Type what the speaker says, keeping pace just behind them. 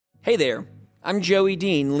Hey there, I'm Joey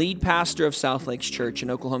Dean, lead pastor of South Lakes Church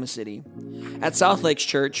in Oklahoma City. At South Lakes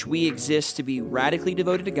Church, we exist to be radically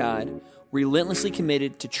devoted to God, relentlessly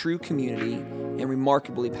committed to true community, and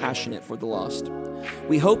remarkably passionate for the lost.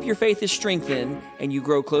 We hope your faith is strengthened and you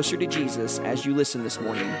grow closer to Jesus as you listen this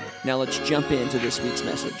morning. Now let's jump into this week's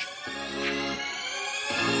message.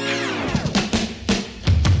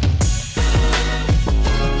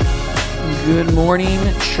 Good morning,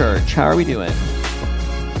 church. How are we doing?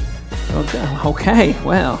 Okay,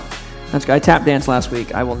 well, that's good. I tap danced last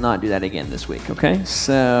week. I will not do that again this week, okay?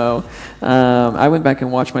 So I went back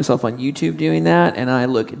and watched myself on YouTube doing that, and I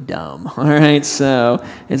look dumb, all right? So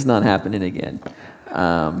it's not happening again.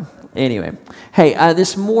 Anyway, hey,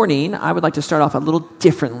 this morning I would like to start off a little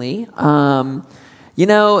differently.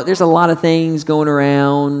 There's a lot of things going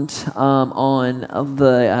around on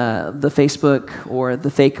the Facebook or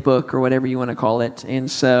the fake book or whatever you want to call it,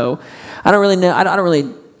 and so I don't really know. I don't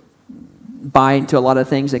really buy into a lot of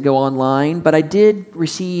things that go online, but I did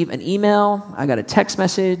receive an email, I got a text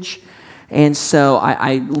message, and so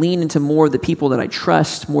I lean into more of the people that I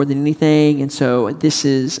trust more than anything, and so this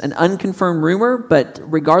is an unconfirmed rumor, but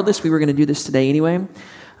regardless, we were going to do this today anyway.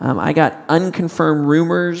 I got unconfirmed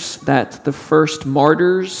rumors that the first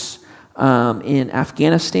martyrs in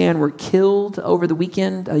Afghanistan were killed over the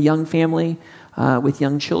weekend, a young family with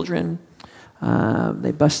young children.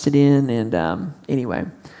 They busted in, and anyway.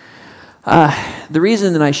 The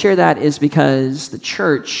reason that I share that is because the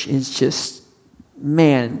church is just,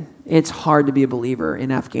 man, it's hard to be a believer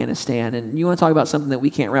in Afghanistan. And you want to talk about something that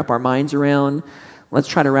we can't wrap our minds around? Let's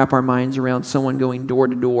try to wrap our minds around someone going door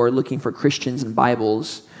to door looking for Christians and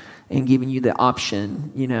Bibles and giving you the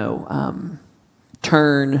option,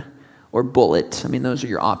 turn or bullet. I mean, those are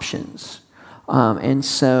your options. And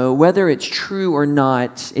so whether it's true or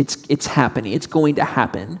not, it's happening. It's going to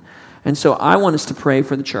happen. And so I want us to pray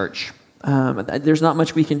for the church. There's not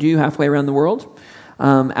much we can do halfway around the world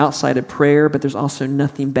outside of prayer, but there's also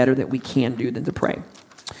nothing better that we can do than to pray.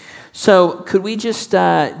 So could we just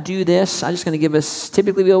do this? I'm just going to give us,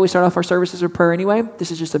 typically we always start off our services with prayer anyway.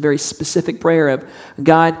 This is just a very specific prayer of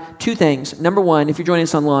God, two things. Number one, if you're joining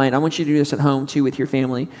us online, I want you to do this at home too with your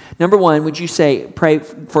family. Number one, would you pray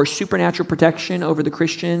for supernatural protection over the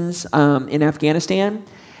Christians in Afghanistan?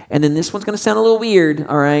 And then this one's going to sound a little weird,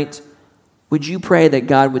 all right? Would you pray that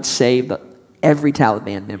God would save every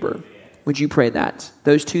Taliban member? Would you pray that?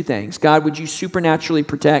 Those two things. God, would you supernaturally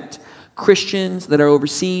protect Christians that are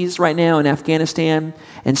overseas right now in Afghanistan?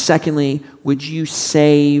 And secondly, would you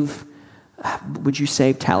save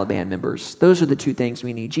Taliban members? Those are the two things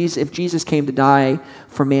we need. If Jesus came to die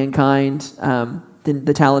for mankind, then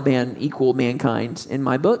the Taliban equal mankind in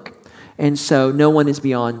my book. And so no one is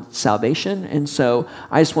beyond salvation. And so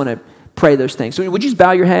I just want to pray those things. So would you just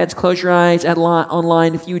bow your heads, close your eyes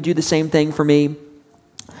online if you would do the same thing for me?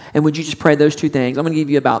 And would you just pray those two things? I'm going to give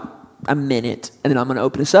you about a minute, and then I'm going to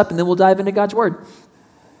open us up, and then we'll dive into God's Word.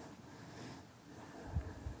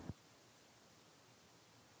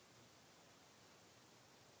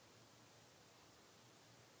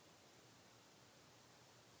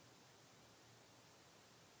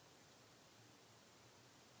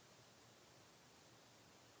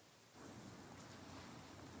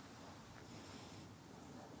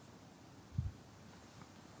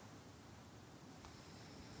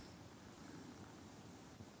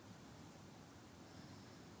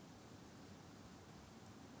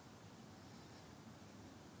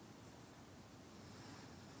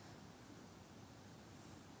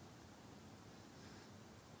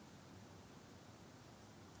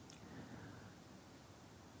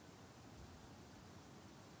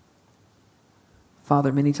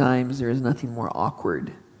 Father, many times there is nothing more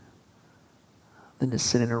awkward than to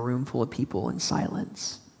sit in a room full of people in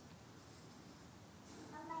silence.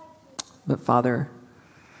 But Father,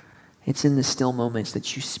 it's in the still moments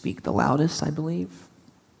that you speak the loudest, I believe.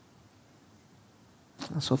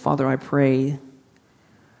 So Father, I pray,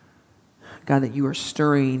 God, that you are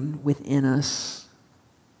stirring within us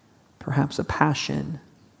perhaps a passion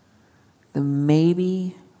that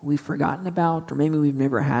maybe we've forgotten about or maybe we've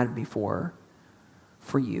never had before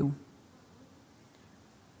for you.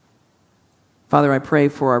 Father, I pray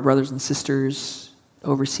for our brothers and sisters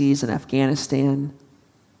overseas in Afghanistan,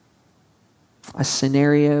 a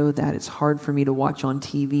scenario that it's hard for me to watch on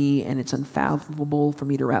TV and it's unfathomable for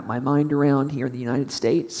me to wrap my mind around here in the United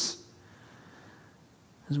States,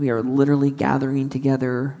 as we are literally gathering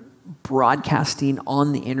together, broadcasting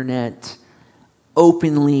on the internet,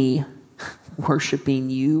 openly worshiping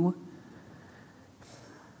you.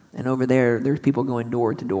 And over there's people going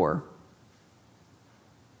door to door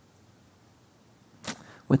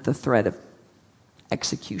with the threat of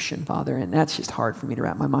execution, Father. And that's just hard for me to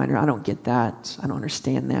wrap my mind around. I don't get that. I don't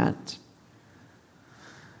understand that.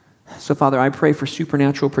 So, Father, I pray for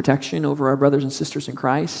supernatural protection over our brothers and sisters in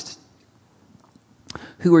Christ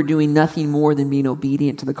who are doing nothing more than being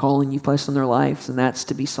obedient to the calling you've placed on their lives, and that's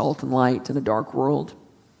to be salt and light in a dark world.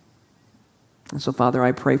 And so, Father,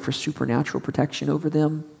 I pray for supernatural protection over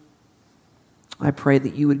them. I pray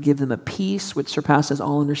that you would give them a peace which surpasses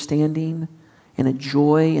all understanding and a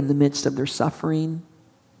joy in the midst of their suffering.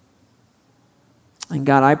 And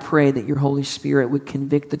God, I pray that your Holy Spirit would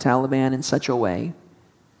convict the Taliban in such a way,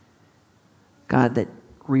 God, that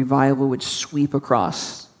revival would sweep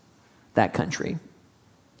across that country.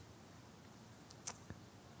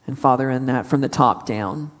 And Father, in that from the top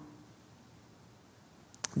down,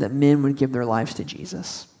 that men would give their lives to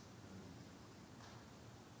Jesus.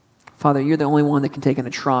 Father, you're the only one that can take an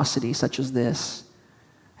atrocity such as this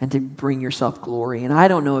and to bring yourself glory. And I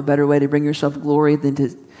don't know a better way to bring yourself glory than to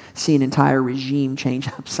see an entire regime change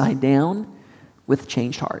upside down with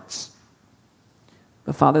changed hearts.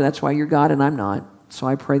 But Father, that's why you're God and I'm not. So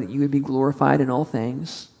I pray that you would be glorified in all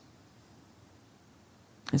things.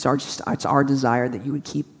 It's our desire that you would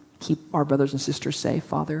keep our brothers and sisters safe,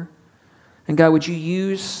 Father. And God, would you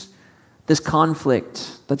use this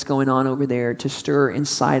conflict that's going on over there to stir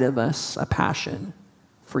inside of us a passion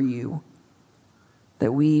for you,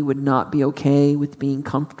 that we would not be okay with being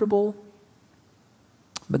comfortable,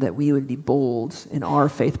 but that we would be bold in our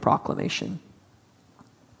faith proclamation,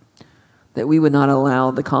 that we would not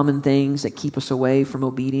allow the common things that keep us away from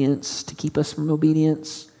obedience to keep us from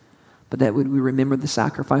obedience, but that would we remember the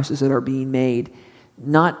sacrifices that are being made,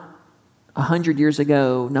 not 100 years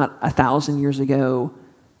ago, not 1,000 years ago,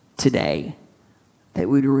 today. That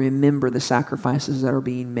we would remember the sacrifices that are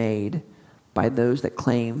being made by those that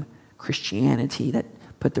claim Christianity, that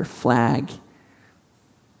put their flag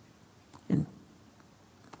and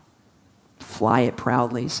fly it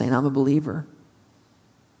proudly, saying, I'm a believer.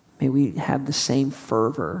 May we have the same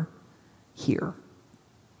fervor here.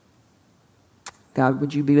 God,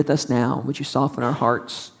 would you be with us now? Would you soften our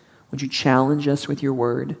hearts? Would you challenge us with your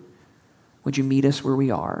word? Would you meet us where we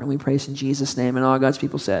are? And we praise in Jesus' name. And all God's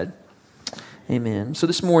people said, amen. So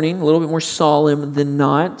this morning, a little bit more solemn than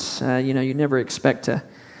not. You never expect to,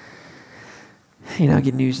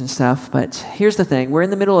 get news and stuff. But here's the thing. We're in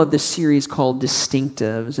the middle of this series called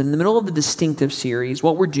Distinctives. And in the middle of the Distinctive series,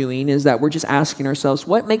 what we're doing is that we're just asking ourselves,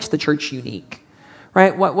 what makes the church unique?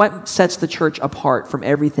 Right? What sets the church apart from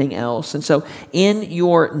everything else? And so in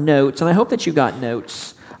your notes, and I hope that you got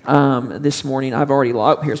notes this morning. I've already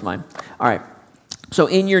here's mine. All right. So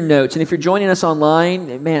in your notes, and if you're joining us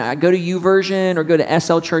online, man, go to YouVersion or go to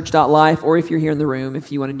slchurch.life, or if you're here in the room,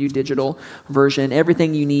 if you want to do digital version,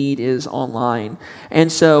 everything you need is online. And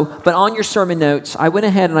so, but on your sermon notes, I went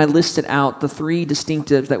ahead and I listed out the 3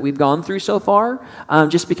 distinctives that we've gone through so far,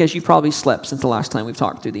 just because you probably slept since the last time we've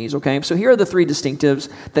talked through these, okay? So here are the 3 distinctives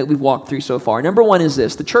that we've walked through so far. Number 1 is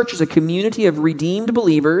this: the church is a community of redeemed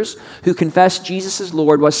believers who confess Jesus as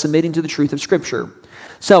Lord while submitting to the truth of Scripture.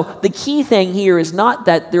 So the key thing here is not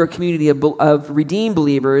that they're a community of redeemed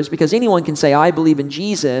believers, because anyone can say, I believe in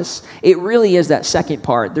Jesus. It really is that second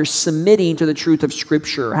part. They're submitting to the truth of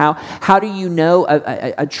Scripture. How do you know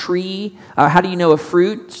a tree? How do you know a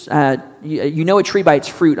fruit? You know a tree by its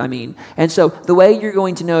fruit, I mean. And so the way you're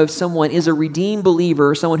going to know if someone is a redeemed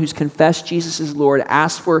believer, someone who's confessed Jesus as Lord,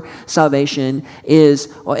 asked for salvation, it's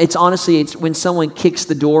when someone kicks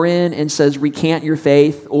the door in and says, recant your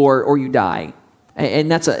faith or you die.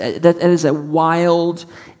 And that is a wild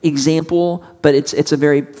example, but it's a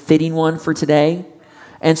very fitting one for today.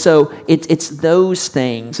 And so it's those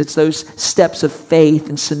things, it's those steps of faith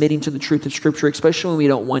and submitting to the truth of Scripture, especially when we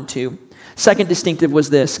don't want to. Second distinctive was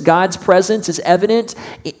this: God's presence is evident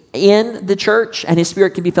in the church, and His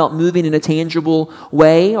Spirit can be felt moving in a tangible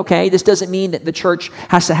way, okay? This doesn't mean that the church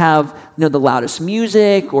has to have, the loudest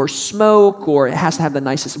music or smoke, or it has to have the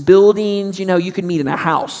nicest buildings. You can meet in a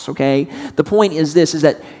house, okay? The point is this, is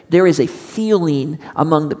that there is a feeling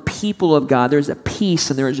among the people of God. There's a peace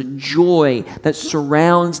and there is a joy that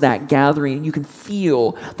surrounds that gathering. You can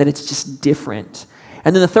feel that it's just different.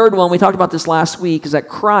 And then the third one, we talked about this last week, is that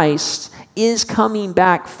Christ is coming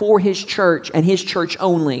back for His church and His church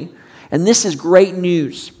only. And this is great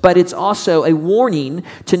news, but it's also a warning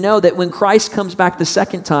to know that when Christ comes back the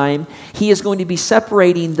second time, He is going to be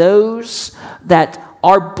separating those that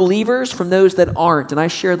are believers from those that aren't. And I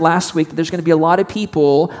shared last week that there's going to be a lot of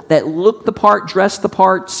people that look the part, dress the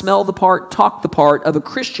part, smell the part, talk the part of a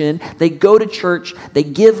Christian. They go to church, they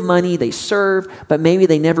give money, they serve, but maybe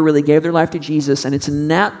they never really gave their life to Jesus. And it's in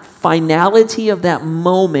that finality of that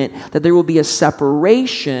moment that there will be a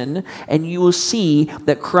separation, and you will see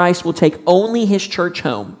that Christ will take only his church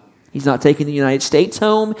home. He's not taking the United States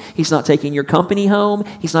home. He's not taking your company home.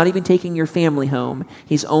 He's not even taking your family home.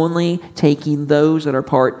 He's only taking those that are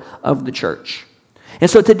part of the church. And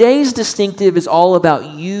so today's distinctive is all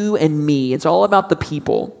about you and me. It's all about the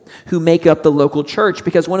people who make up the local church,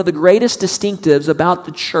 because one of the greatest distinctives about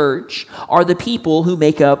the church are the people who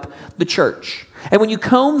make up the church. And when you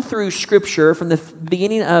comb through Scripture from the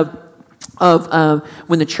beginning of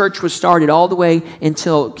when the church was started all the way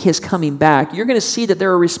until his coming back, you're going to see that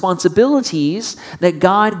there are responsibilities that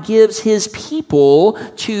God gives his people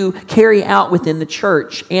to carry out within the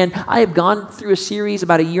church. And I have gone through a series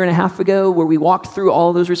about a year and a half ago where we walked through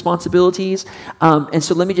all those responsibilities. And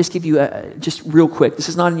so let me just give you just real quick. This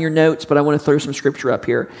is not in your notes, but I want to throw some scripture up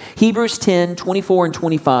here. Hebrews 10, 24 and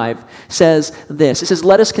 25 says this. It says,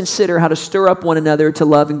 "Let us consider how to stir up one another to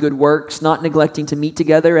love and good works, not neglecting to meet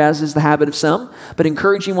together as is the habit of some, but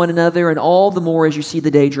encouraging one another, and all the more as you see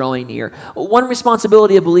the day drawing near." One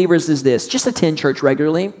responsibility of believers is this: just attend church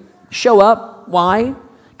regularly. Show up. Why?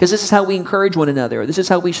 Because this is how we encourage one another. This is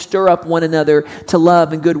how we stir up one another to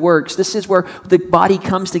love and good works. This is where the body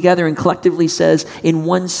comes together and collectively says, in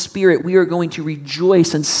one spirit, we are going to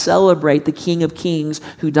rejoice and celebrate the King of Kings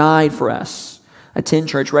who died for us. Attend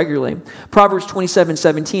church regularly. Proverbs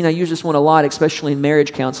 27:17, I use this one a lot, especially in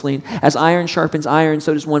marriage counseling. As iron sharpens iron,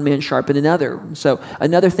 so does one man sharpen another. So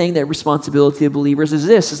another thing, that responsibility of believers is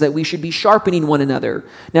this, is that we should be sharpening one another.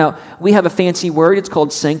 Now, we have a fancy word. It's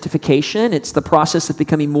called sanctification. It's the process of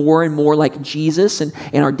becoming more and more like Jesus in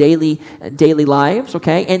our daily lives,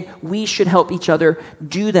 okay? And we should help each other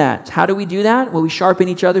do that. How do we do that? Well, we sharpen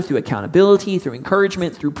each other through accountability, through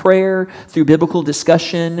encouragement, through prayer, through biblical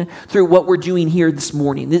discussion, through what we're doing here this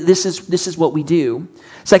morning. This is what we do.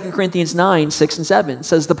 2 Corinthians 9, 6 and 7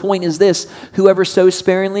 says, "The point is this: whoever sows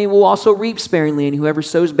sparingly will also reap sparingly, and whoever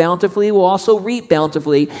sows bountifully will also reap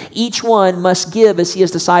bountifully. Each one must give as he has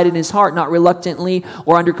decided in his heart, not reluctantly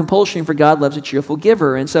or under compulsion, for God loves a cheerful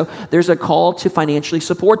giver." And so there's a call to financially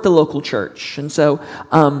support the local church. And so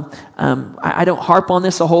I don't harp on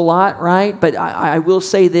this a whole lot, right? But I will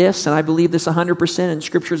say this, and I believe this 100%, and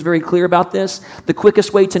Scripture is very clear about this. The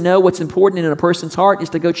quickest way to know what's important in a person's heart is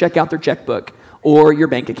to go check out their checkbook or your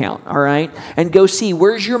bank account, all right? And go see,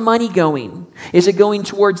 where's your money going? Is it going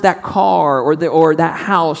towards that car or that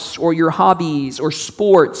house or your hobbies or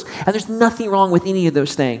sports? And there's nothing wrong with any of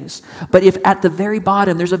those things. But if at the very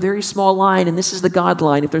bottom there's a very small line, and this is the God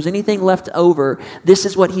line, if there's anything left over, this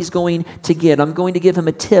is what he's going to get. I'm going to give him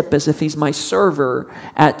a tip as if he's my server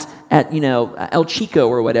at El Chico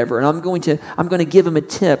or whatever, and I'm going to give him a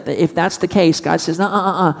tip. If that's the case, God says,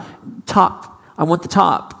 top. I want the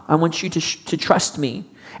top. I want you to trust me.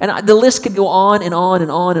 And the list could go on and on and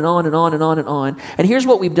on and on and on and on and on. And here's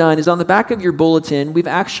what we've done is on the back of your bulletin, we've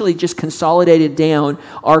actually just consolidated down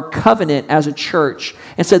our covenant as a church.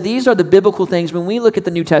 And so these are the biblical things when we look at the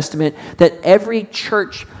New Testament that every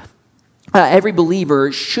church, every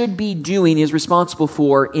believer should be doing, is responsible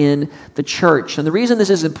for in the church. And the reason this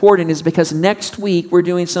is important is because next week we're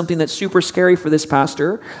doing something that's super scary for this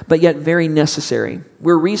pastor, but yet very necessary.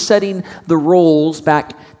 We're resetting the roles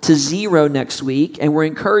back to 0 next week, and we're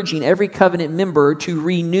encouraging every covenant member to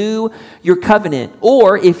renew your covenant.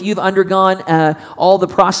 Or if you've undergone all the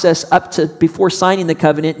process up to before signing the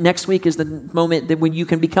covenant, next week is the moment that when you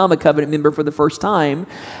can become a covenant member for the first time.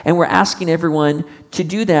 And we're asking everyone to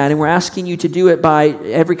do that, and we're asking you to do it by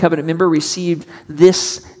every covenant member received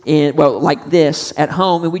this like this at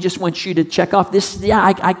home, and we just want you to check off this. Yeah,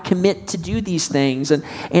 I commit to do these things, and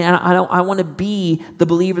I want to be the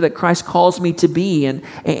believer that Christ calls me to be, and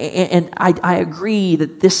I agree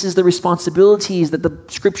that this is the responsibilities that the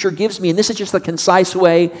Scripture gives me, and this is just a concise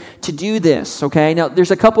way to do this. Okay, now there's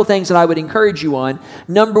a couple things that I would encourage you on.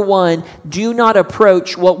 Number one, do not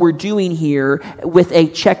approach what we're doing here with a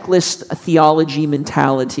checklist theology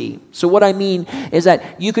mentality. So what I mean is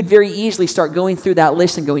that you could very easily start going through that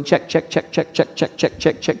list and going check, check, check, check, check, check, check,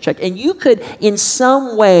 check, check, check. And you could in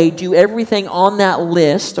some way do everything on that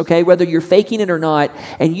list, okay, whether you're faking it or not,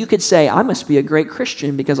 and you could say, I must be a great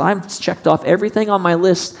Christian because I've checked off everything on my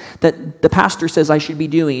list that the pastor says I should be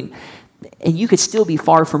doing. And you could still be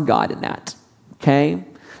far from God in that, okay?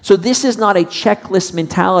 So this is not a checklist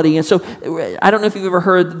mentality. And so I don't know if you've ever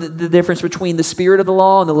heard the difference between the spirit of the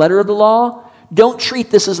law and the letter of the law. Don't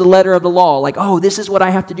treat this as a letter of the law, like, oh, this is what I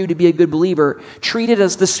have to do to be a good believer. Treat it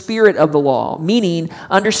as the spirit of the law, meaning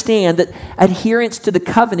understand that adherence to the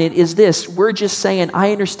covenant is this. We're just saying,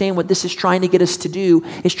 I understand what this is trying to get us to do,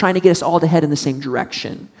 is trying to get us all to head in the same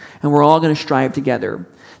direction. And we're all going to strive together.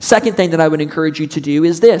 Second thing that I would encourage you to do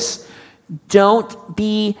is this. Don't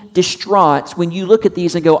be distraught when you look at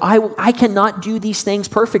these and go, I cannot do these things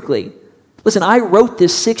perfectly. Listen, I wrote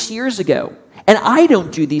this 6 years ago. And I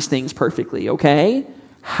don't do these things perfectly, okay?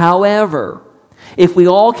 However, if we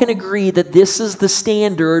all can agree that this is the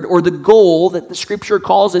standard or the goal that the Scripture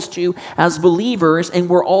calls us to as believers, and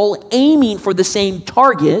we're all aiming for the same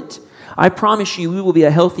target, I promise you we will be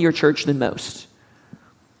a healthier church than most.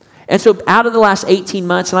 And so out of the last 18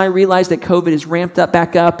 months, and I realize that COVID has ramped up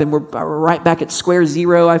back up, and we're right back at square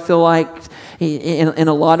zero, I feel like, in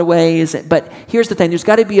a lot of ways. But here's the thing. There's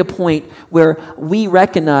got to be a point where we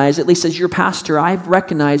recognize, at least as your pastor, I've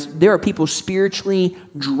recognized there are people spiritually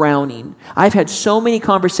drowning. I've had so many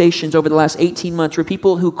conversations over the last 18 months where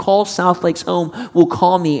people who call South Lakes home will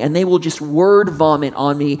call me and they will just word vomit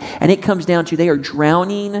on me. And it comes down to they are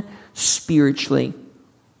drowning spiritually.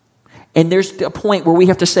 And there's a point where we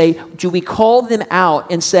have to say, do we call them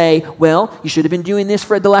out and say, well, you should have been doing this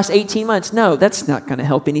for the last 18 months? No, that's not going to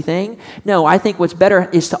help anything. No, I think what's better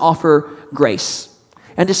is to offer grace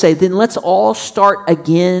and to say, then let's all start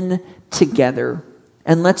again together.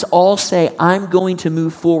 And let's all say, I'm going to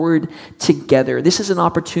move forward together. This is an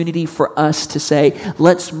opportunity for us to say,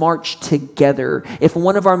 let's march together. If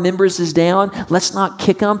one of our members is down, let's not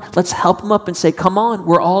kick them. Let's help them up and say, come on,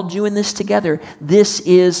 we're all doing this together. This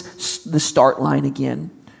is the start line again.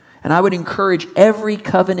 And I would encourage every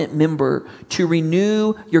covenant member to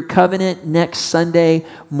renew your covenant next Sunday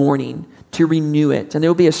morning, to renew it. And there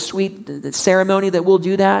will be a sweet ceremony that will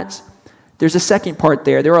do that. There's a second part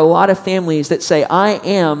there. There are a lot of families that say, I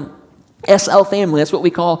am SL family. That's what we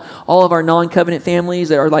call all of our non-covenant families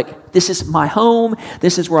that are like, this is my home.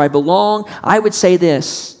 This is where I belong. I would say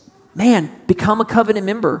this, man, become a covenant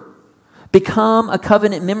member. Become a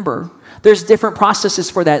covenant member. There's different processes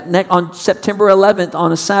for that. On September 11th,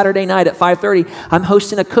 on a Saturday night at 5:30, I'm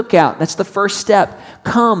hosting a cookout. That's the first step.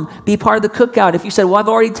 Come, be part of the cookout. If you said, well, I've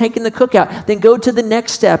already taken the cookout, then go to the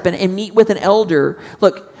next step and meet with an elder.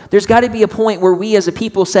 Look, there's got to be a point where we as a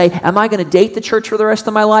people say, am I going to date the church for the rest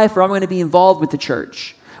of my life, or am I going to be involved with the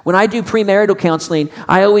church? When I do premarital counseling,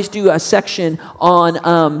 I always do a section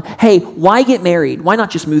on, hey, why get married? Why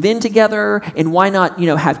not just move in together? And why not,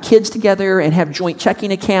 have kids together and have joint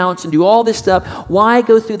checking accounts and do all this stuff? Why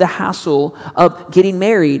go through the hassle of getting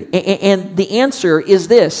married? And the answer is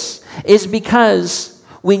this, is because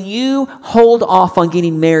when you hold off on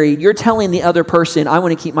getting married, you're telling the other person, I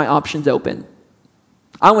want to keep my options open.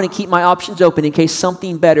 I want to keep my options open in case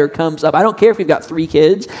something better comes up. I don't care if we've got 3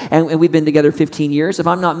 kids and we've been together 15 years. If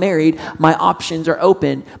I'm not married, my options are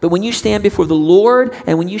open. But when you stand before the Lord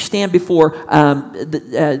and when you stand before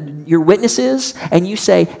your witnesses and you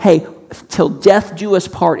say, hey, till death do us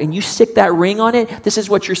part, and you stick that ring on it, this is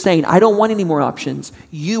what you're saying. I don't want any more options.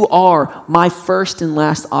 You are my first and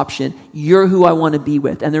last option. You're who I want to be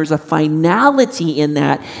with. And there's a finality in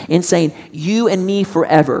that, in saying you and me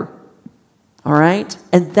forever. All right?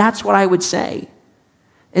 And that's what I would say,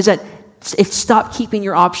 is that stop keeping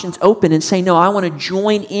your options open and say, no, I want to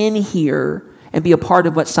join in here and be a part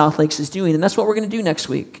of what South Lakes is doing. And that's what we're going to do next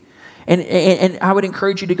week. And I would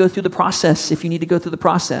encourage you to go through the process if you need to go through the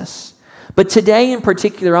process. But today in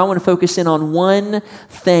particular, I want to focus in on one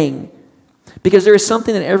thing, because there is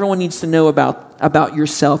something that everyone needs to know about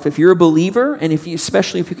yourself. If you're a believer, and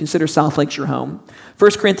especially if you consider South Lakes your home.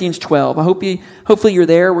 1 Corinthians 12. Hopefully you're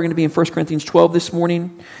there. We're going to be in 1 Corinthians 12 this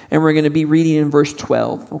morning, and we're going to be reading in verse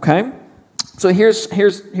 12, okay? So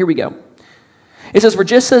here we go. It says, for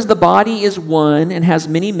just as the body is one and has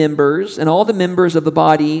many members, and all the members of the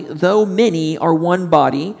body, though many, are one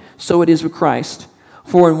body, so it is with Christ.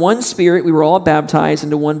 For in one Spirit we were all baptized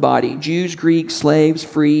into one body, Jews, Greeks, slaves,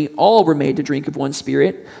 free, all were made to drink of one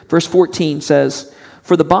Spirit. Verse 14 says,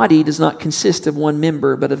 for the body does not consist of one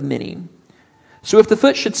member, but of many. So if the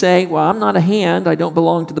foot should say, well, I'm not a hand, I don't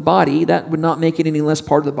belong to the body, that would not make it any less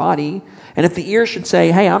part of the body. And if the ear should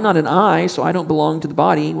say, hey, I'm not an eye, so I don't belong to the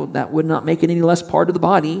body, well, that would not make it any less part of the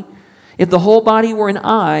body. If the whole body were an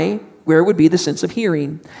eye, where would be the sense of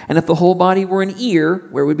hearing? And if the whole body were an ear,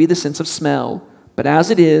 where would be the sense of smell? But as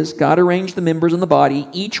it is, God arranged the members in the body,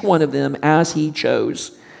 each one of them as he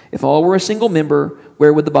chose. If all were a single member,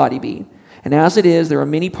 where would the body be? And as it is, there are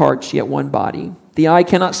many parts, yet one body. The eye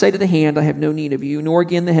cannot say to the hand, I have no need of you, nor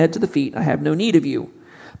again the head to the feet, I have no need of you.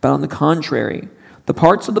 But on the contrary, The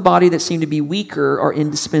parts of the body that seem to be weaker are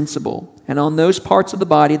indispensable, and on those parts of the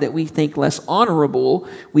body that we think less honorable,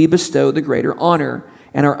 we bestow the greater honor,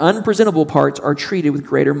 and our unpresentable parts are treated with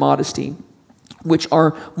greater modesty, which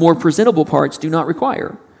our more presentable parts do not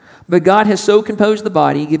require. But God has so composed the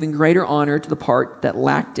body, giving greater honor to the part that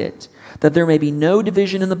lacked it, that there may be no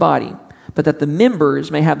division in the body, but that the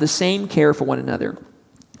members may have the same care for one another.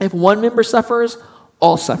 If one member suffers,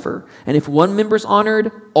 all suffer, and if one member is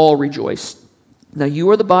honored, all rejoice. Now you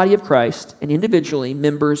are the body of Christ, and individually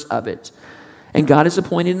members of it. And God has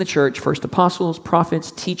appointed in the church first apostles,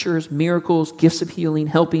 prophets, teachers, miracles, gifts of healing,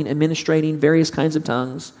 helping, administrating, various kinds of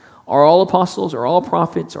tongues. Are all apostles, are all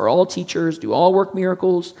prophets, are all teachers, do all work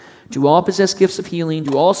miracles, do all possess gifts of healing,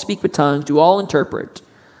 do all speak with tongues, do all interpret.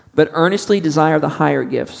 But earnestly desire the higher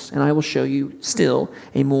gifts, and I will show you still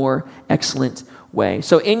a more excellent way.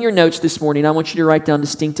 So in your notes this morning, I want you to write down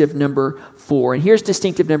distinctive number 4. And here's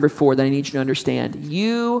distinctive number 4 that I need you to understand.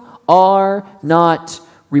 You are not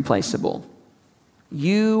replaceable.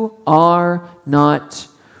 You are not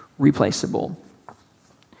replaceable.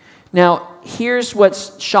 Now, here's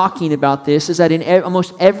what's shocking about this is that in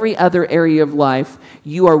almost every other area of life,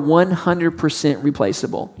 you are 100%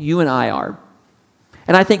 replaceable. You and I are.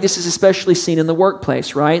 And I think this is especially seen in the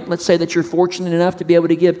workplace, right? Let's say that you're fortunate enough to be able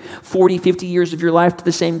to give 40, 50 years of your life to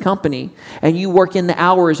the same company, and you work in the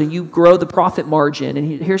hours and you grow the profit margin.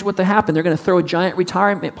 And here's what will happen. They're going to throw a giant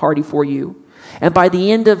retirement party for you. And by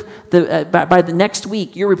the end of by the next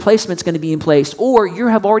week, your replacement's going to be in place, or you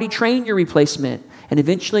have already trained your replacement. And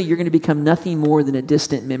eventually you're going to become nothing more than a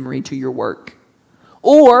distant memory to your work.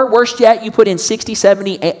 Or, worse yet, you put in 60,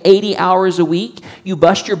 70, 80 hours a week. You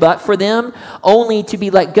bust your butt for them, only to be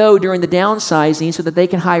let go during the downsizing so that they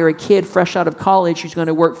can hire a kid fresh out of college who's going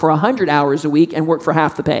to work for 100 hours a week and work for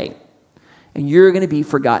half the pay. And you're going to be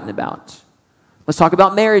forgotten about. Let's talk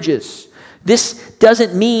about marriages. This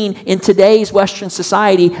doesn't mean in today's Western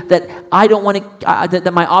society that I don't want to,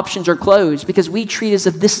 that my options are closed, because we treat as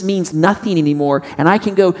if this means nothing anymore and I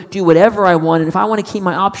can go do whatever I want. And if I want to keep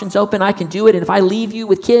my options open, I can do it. And if I leave you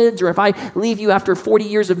with kids, or if I leave you after 40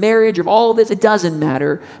 years of marriage, of all of this, it doesn't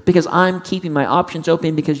matter, because I'm keeping my options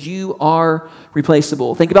open, because you are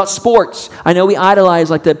replaceable. Think about sports. I know we idolize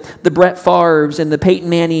like the Brett Favres and the Peyton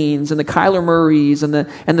Mannings and the Kyler Murrays and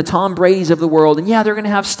the Tom Bradys of the world. And yeah, they're going to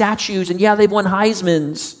have statues, and yeah, they've won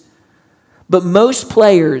Heismans. But most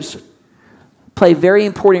players play very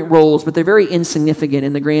important roles, but they're very insignificant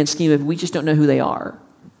in the grand scheme of we just don't know who they are.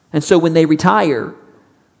 And so when they retire,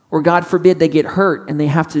 or God forbid they get hurt and they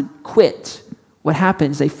have to quit, what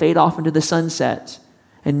happens? They fade off into the sunset,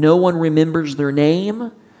 and no one remembers their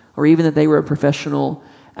name or even that they were a professional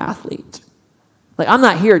athlete. Like, I'm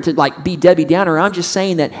not here to be Debbie Downer. I'm just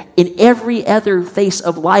saying that in every other face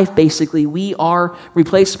of life, basically, we are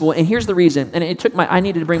replaceable. And here's the reason. And I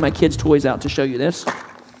needed to bring my kids' toys out to show you this.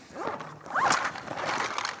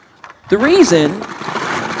 The reason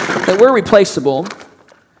that we're replaceable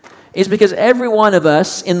is because every one of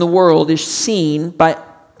us in the world is seen by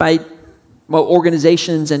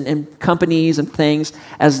organizations and companies and things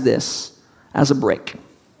as a brick.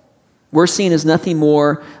 We're seen as nothing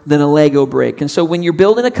more than a Lego brick. And so when you're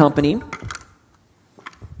building a company,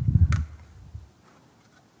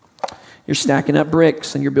 you're stacking up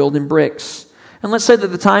bricks and you're building bricks. And let's say that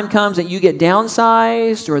the time comes that you get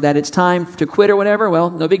downsized, or that it's time to quit or whatever. Well,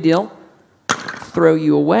 no big deal. Throw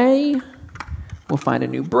you away. We'll find a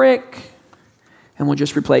new brick, and we'll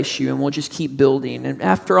just replace you, and we'll just keep building. And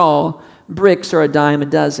after all, bricks are a dime a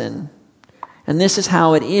dozen. And this is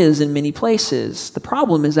how it is in many places. The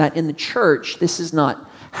problem is that in the church, this is not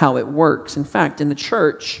how it works. In fact, in the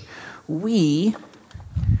church, we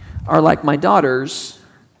are like my daughter's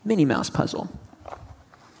Minnie Mouse puzzle.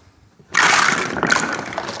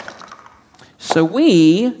 So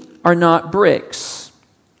we are not bricks.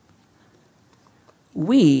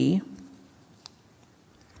 We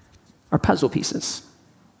are puzzle pieces.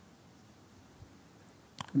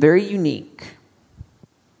 Very unique.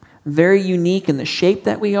 Very unique in the shape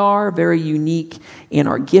that we are, very unique in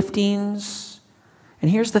our giftings.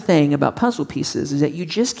 And here's the thing about puzzle pieces, is that you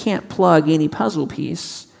just can't plug any puzzle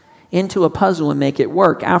piece into a puzzle and make it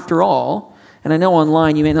work. After all, and I know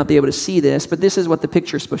online you may not be able to see this, but this is what the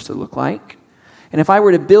picture is supposed to look like. And if I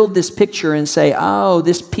were to build this picture and say, oh,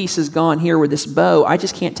 this piece is gone here with this bow, I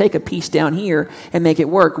just can't take a piece down here and make it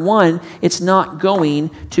work. One, it's not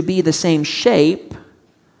going to be the same shape.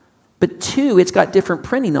 But two, it's got different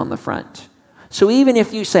printing on the front. So even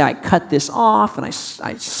if you say, I cut this off and I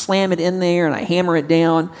slam it in there and I hammer it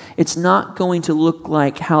down, it's not going to look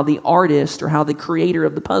like how the artist or how the creator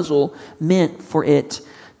of the puzzle meant for it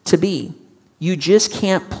to be. You just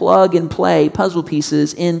can't plug and play puzzle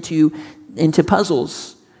pieces into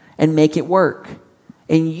puzzles and make it work.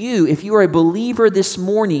 And if you are a believer this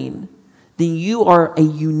morning, then you are a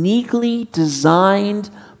uniquely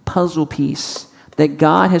designed puzzle piece that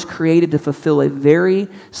God has created to fulfill a very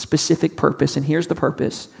specific purpose. And here's the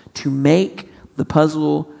purpose: to make the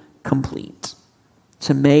puzzle complete.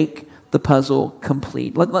 To make the puzzle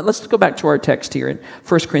complete. Let's go back to our text here in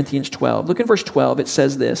 1 Corinthians 12. Look in verse 12. It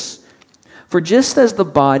says this: "For just as the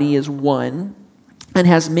body is one and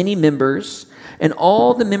has many members, and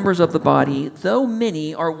all the members of the body, though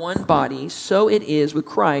many, are one body, so it is with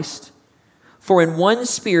Christ. For in one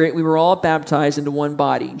Spirit we were all baptized into one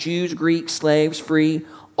body, Jews, Greeks, slaves, free,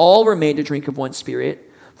 all were made to drink of one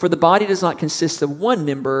Spirit. For the body does not consist of one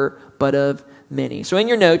member, but of many." So in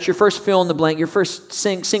your notes, your first fill in the blank, your first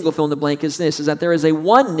single fill in the blank is this, is that there is a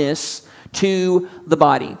oneness to the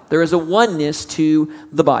body. There is a oneness to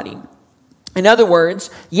the body. In other words,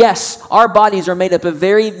 yes, our bodies are made up of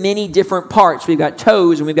very many different parts. We've got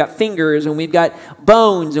toes, and we've got fingers, and we've got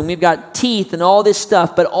bones, and we've got teeth, and all this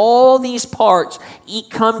stuff. But all these parts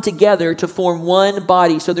come together to form one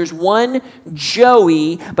body. So there's one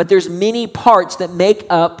Joey, but there's many parts that make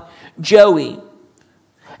up Joey.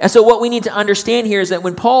 And so what we need to understand here is that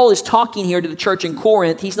when Paul is talking here to the church in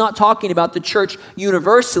Corinth, he's not talking about the church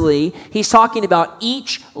universally. He's talking about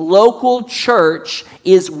each local church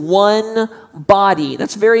is one body.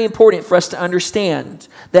 That's very important for us to understand,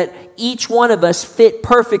 that each one of us fit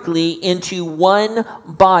perfectly into one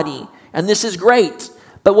body. And this is great.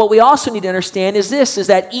 But what we also need to understand is this, is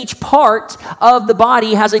that each part of the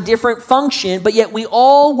body has a different function, but yet we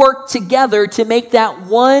all work together to make that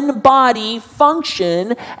one body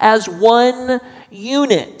function as one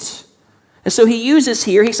unit. And so he uses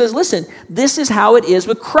here, he says, listen, this is how it is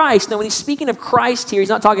with Christ. Now, when he's speaking of Christ here, he's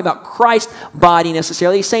not talking about Christ's body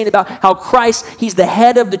necessarily. He's saying about how Christ, he's the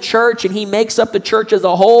head of the church, and he makes up the church as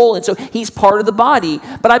a whole, and so he's part of the body.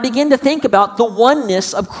 But I begin to think about the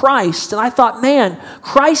oneness of Christ, and I thought, man,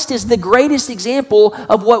 Christ is the greatest example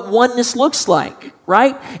of what oneness looks like.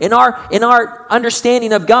 Right? In our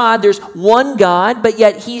understanding of God, there's one God, but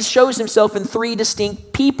yet he shows himself in three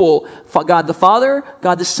distinct people: God the Father,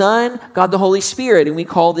 God the Son, God the Holy Spirit. And we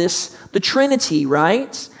call this the Trinity,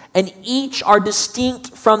 right? And each are distinct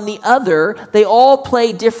from the other. They all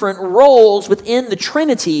play different roles within the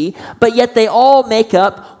Trinity, but yet they all make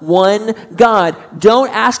up one God. Don't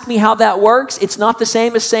ask me how that works. It's not the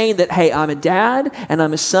same as saying that, hey, I'm a dad, and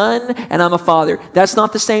I'm a son, and I'm a father. That's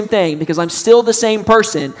not the same thing, because I'm still the same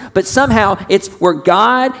person. But somehow we're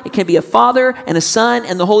God, it can be a Father and a Son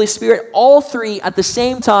and the Holy Spirit, all three at the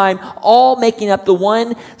same time, all making up the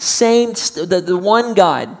one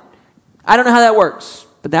God. I don't know how that works,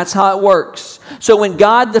 but that's how it works. So when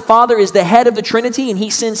God the Father is the head of the Trinity and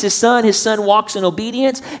he sends his Son walks in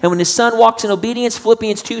obedience. And when his Son walks in obedience,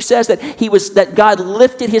 Philippians 2 says that God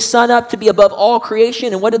lifted his Son up to be above all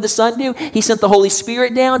creation. And what did the Son do? He sent the Holy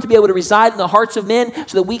Spirit down to be able to reside in the hearts of men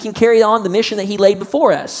so that we can carry on the mission that he laid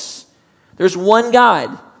before us. There's one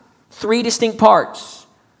God, three distinct parts.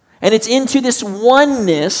 And it's into this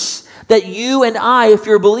oneness that you and I, if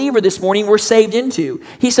you're a believer this morning, we're saved into.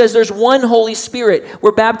 He says there's one Holy Spirit.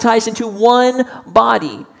 We're baptized into one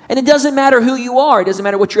body. And it doesn't matter who you are. It doesn't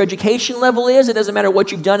matter what your education level is. It doesn't matter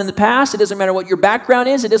what you've done in the past. It doesn't matter what your background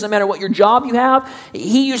is. It doesn't matter what your job you have.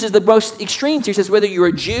 He uses the most extremes. He says whether you're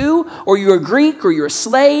a Jew or you're a Greek or you're a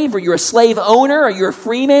slave or you're a slave owner or you're a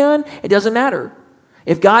free man, it doesn't matter.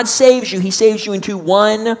 If God saves you, he saves you into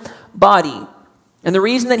one body. And the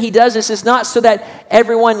reason that he does this is not so that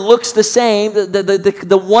everyone looks the same.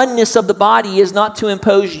 The oneness of the body is not to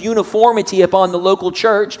impose uniformity upon the local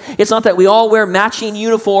church. It's not that we all wear matching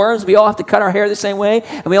uniforms. We all have to cut our hair the same way.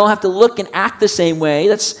 And we all have to look and act the same way.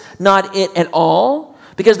 That's not it at all.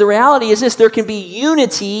 Because the reality is this: there can be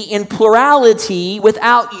unity in plurality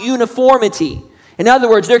without uniformity. In other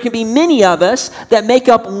words, there can be many of us that make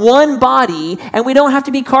up one body, and we don't have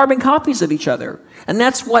to be carbon copies of each other. And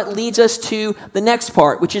that's what leads us to the next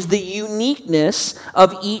part, which is the uniqueness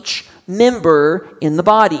of each member in the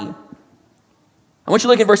body. I want you to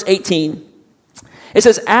look at verse 18. It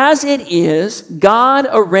says, "As it is, God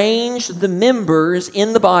arranged the members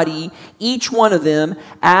in the body, each one of them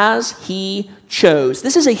as he chose."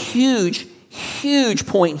 This is a huge, huge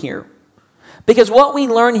point here. Because what we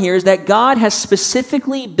learn here is that God has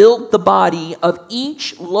specifically built the body of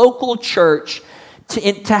each local church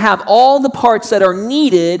to have all the parts that are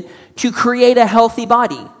needed to create a healthy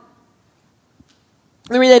body.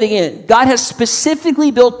 Let me read that again. God has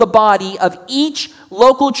specifically built the body of each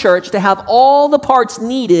local church to have all the parts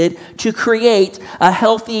needed to create a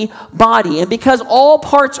healthy body. And because all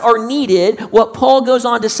parts are needed, what Paul goes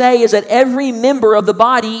on to say is that every member of the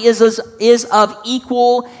body is of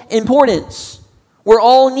equal importance. We're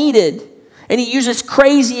all needed. And he uses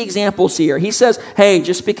crazy examples here. He says, hey,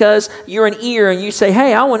 just because you're an ear and you say,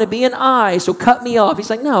 hey, I want to be an eye, so cut me off. He's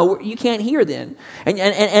like, no, you can't hear then. And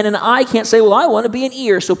an eye can't say, well, I want to be an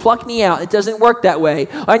ear, so pluck me out. It doesn't work that way.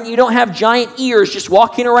 And you don't have giant ears just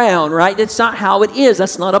walking around, right? That's not how it is.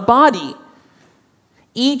 That's not a body.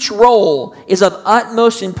 Each role is of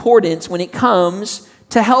utmost importance when it comes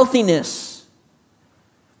to healthiness.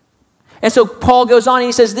 And so Paul goes on and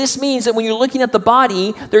he says, this means that when you're looking at the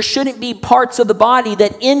body, there shouldn't be parts of the body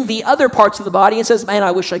that envy other parts of the body and says, man,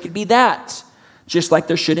 I wish I could be that. Just like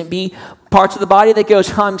there shouldn't be parts of the body that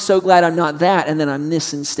goes, I'm so glad I'm not that, and then I'm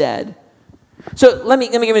this instead. So let me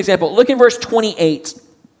give an example. Look in verse 28.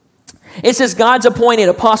 It says God's appointed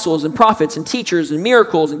apostles and prophets and teachers and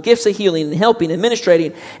miracles and gifts of healing and helping and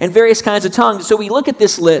administrating and various kinds of tongues. So we look at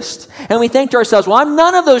this list and we think to ourselves, well, I'm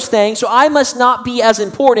none of those things, so I must not be as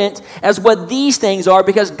important as what these things are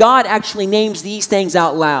because God actually names these things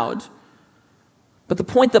out loud. But the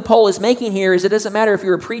point that Paul is making here is it doesn't matter if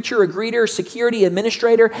you're a preacher, a greeter, security,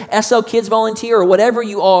 administrator, SL Kids volunteer, or whatever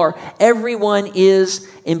you are, everyone is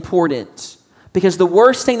important. Because the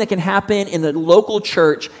worst thing that can happen in the local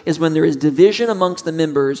church is when there is division amongst the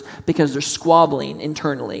members because they're squabbling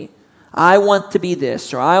internally. I want to be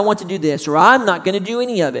this, or I want to do this, or I'm not going to do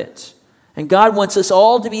any of it. And God wants us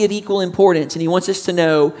all to be of equal importance, and he wants us to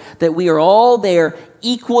know that we are all there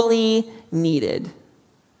equally needed.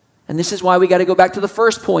 And this is why we got to go back to the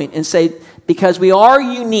first point and say, because we are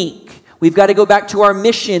unique, we've got to go back to our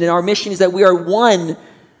mission, and our mission is that we are one.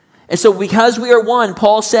 And so because we are one,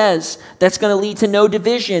 Paul says that's going to lead to no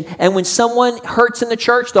division. And when someone hurts in the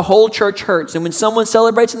church, the whole church hurts. And when someone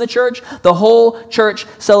celebrates in the church, the whole church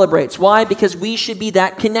celebrates. Why? Because we should be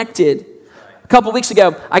that connected. A couple weeks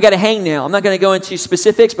ago, I got a hangnail. I'm not going to go into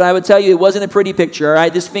specifics, but I would tell you it wasn't a pretty picture, all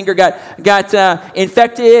right? This finger got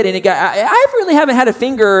infected, and I really haven't had a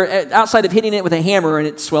finger outside of hitting it with a hammer and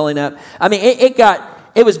it swelling up. I mean,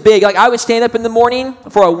 it was big. Like I would stand up in the morning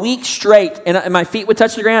for a week straight and my feet would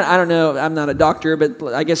touch the ground. I don't know. I'm not a doctor,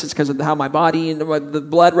 but I guess it's because of how my body and the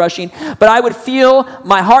blood rushing. But I would feel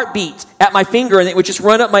my heartbeat at my finger and it would just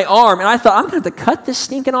run up my arm. And I thought, I'm going to have to cut this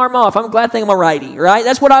stinking arm off. I'm glad I'm a righty, right?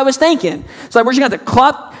 That's what I was thinking. So we're just going to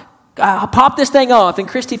have to pop this thing off. And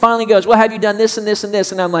Christy finally goes, well, have you done this and this and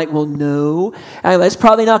this? And I'm like, well, no. And that's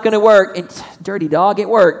probably not going to work. And dirty dog, it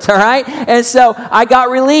worked, all right? And so I got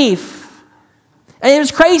relief. And it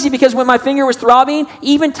was crazy because when my finger was throbbing,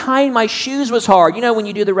 even tying my shoes was hard. You know, when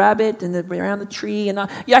you do the rabbit and around the tree, and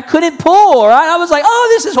I couldn't pull, right? I was like,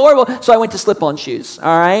 oh, this is horrible. So I went to slip-on shoes,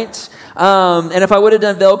 all right? And if I would have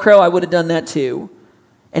done Velcro, I would have done that too.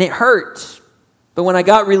 And it hurt. But when I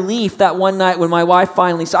got relief that one night when my wife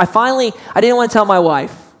I didn't want to tell my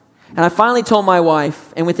wife. And I finally told my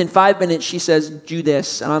wife, and within 5 minutes, she says, do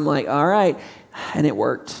this. And I'm like, all right. And it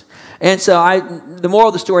worked. And so the moral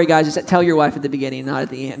of the story, guys, is that tell your wife at the beginning, not at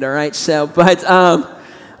the end, all right? So,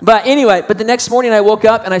 but anyway, the next morning I woke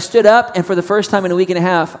up and I stood up, and for the first time in a week and a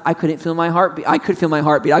half, I couldn't feel my heartbeat. I could feel my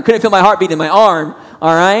heartbeat. I couldn't feel my heartbeat in my arm,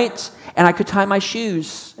 all right? And I could tie my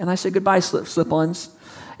shoes, and I said goodbye, slip-ons.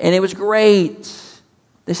 And it was great.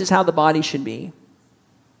 This is how the body should be.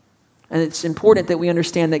 And it's important that we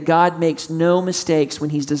understand that God makes no mistakes when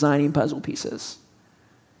he's designing puzzle pieces.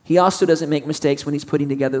 He also doesn't make mistakes when he's putting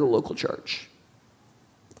together the local church.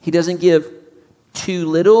 He doesn't give too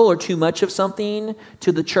little or too much of something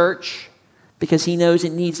to the church because he knows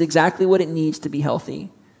it needs exactly what it needs to be healthy.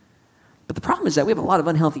 But the problem is that we have a lot of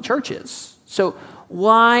unhealthy churches. So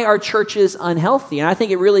why are churches unhealthy? And I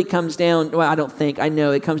think it really comes down, I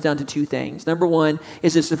know it comes down to two things. Number one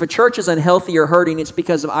is this: if a church is unhealthy or hurting, it's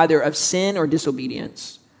because of either of sin or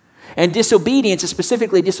disobedience. And disobedience is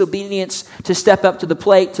specifically disobedience to step up to the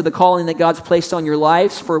plate, to the calling that God's placed on your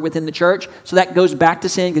lives for within the church. So that goes back to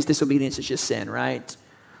sin because disobedience is just sin, right?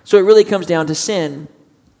 So it really comes down to sin.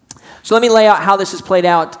 So let me lay out how this has played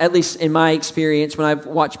out, at least in my experience when I've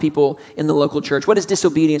watched people in the local church. What does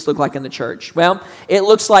disobedience look like in the church? Well, it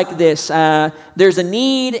looks like this. There's a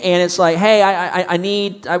need, and it's like, hey,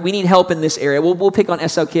 we need help in this area. We'll pick on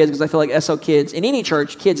SL Kids because I feel like SL Kids, in any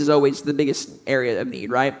church, kids is always the biggest area of need,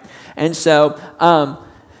 right? And so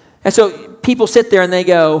people sit there and they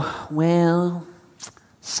go, well,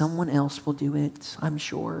 someone else will do it, I'm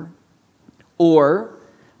sure. Or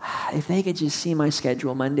if they could just see my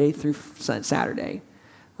schedule Monday through Saturday,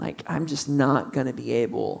 like I'm just not going to be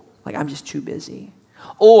able, like I'm just too busy.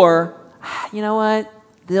 Or, you know what?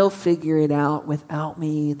 They'll figure it out without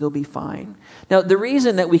me. They'll be fine. Now, the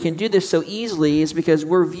reason that we can do this so easily is because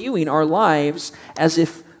we're viewing our lives as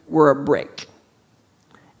if we're a brick.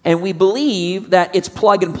 And we believe that it's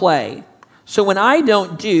plug and play. So when I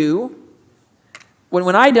don't do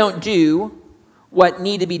what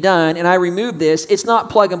need to be done and I remove this, it's not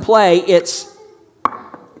plug and play, it's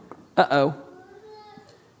the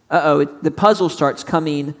puzzle starts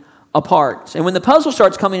coming apart. And when the puzzle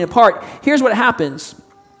starts coming apart, here's what happens,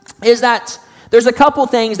 is that there's a couple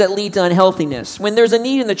things that lead to unhealthiness. When there's a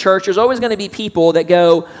need in the church, there's always going to be people that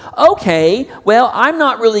go, okay, well, I'm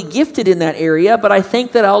not really gifted in that area, but I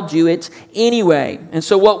think that I'll do it anyway. And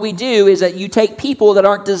so what we do is that you take people that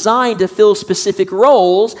aren't designed to fill specific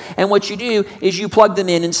roles, and what you do is you plug them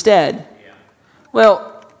in instead. Yeah.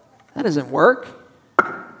 Well, that doesn't work.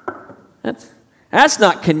 That's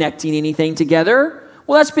not connecting anything together.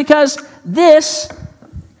 Well, that's because this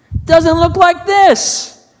doesn't look like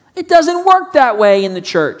this. It doesn't work that way in the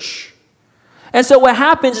church. And so what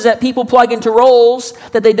happens is that people plug into roles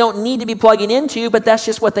that they don't need to be plugging into, but that's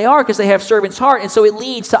just what they are because they have servant's heart. And so it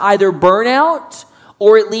leads to either burnout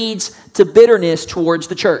or it leads to bitterness towards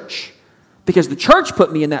the church. Because the church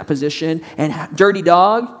put me in that position, and dirty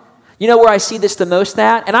dog. You know where I see this the most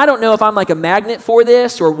at? And I don't know if I'm like a magnet for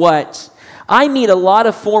this or what. I meet a lot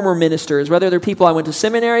of former ministers, whether they're people I went to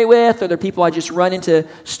seminary with or they're people I just run into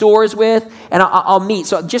stores with, and I'll meet.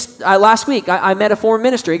 So just last week, I met a former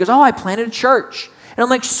minister. He goes, I planted a church. And I'm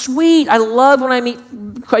like, sweet. I love when I meet,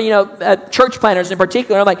 church planters in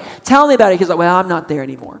particular. I'm like, tell me about it. He's like, well, I'm not there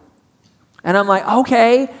anymore. And I'm like,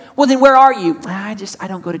 okay. Well, then where are you? I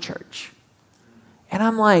don't go to church. And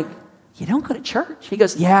I'm like, you don't go to church? He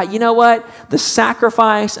goes, yeah, you know what? The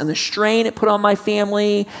sacrifice and the strain it put on my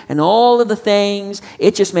family and all of the things,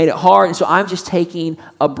 it just made it hard. And so I'm just taking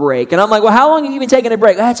a break. And I'm like, well, how long have you been taking a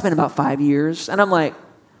break? It's been about 5 years. And I'm like,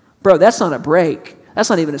 bro, that's not a break.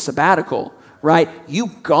 That's not even a sabbatical, right? You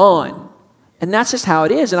gone. And that's just how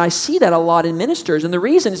it is. And I see that a lot in ministers. And the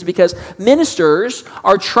reason is because ministers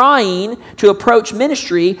are trying to approach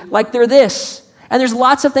ministry like they're this. And there's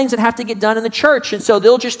lots of things that have to get done in the church. And so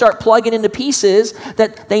they'll just start plugging into pieces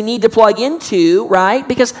that they need to plug into, right?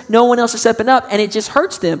 Because no one else is stepping up, and it just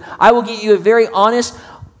hurts them. I will give you a very honest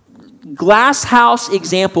glass house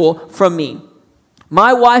example from me.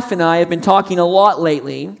 My wife and I have been talking a lot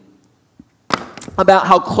lately about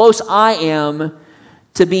how close I am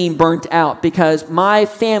to being burnt out, because my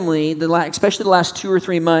family, especially the last 2 or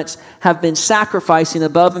 3 months, have been sacrificing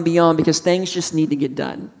above and beyond because things just need to get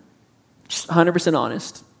done. Just 100%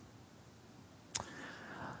 honest.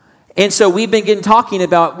 And so we've been talking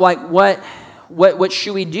about what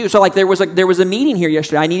should we do? So there was a meeting here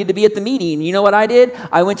yesterday. I needed to be at the meeting. You know what I did?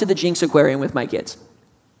 I went to the Jinx Aquarium with my kids.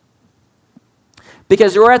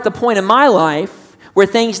 Because we're at the point in my life where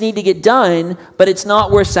things need to get done, but it's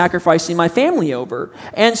not worth sacrificing my family over.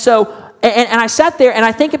 And so And I sat there and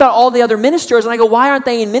I think about all the other ministers and I go, why aren't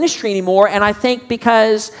they in ministry anymore? And I think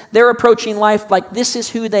because they're approaching life like this is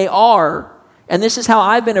who they are. And this is how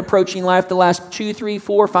I've been approaching life the last 2, 3,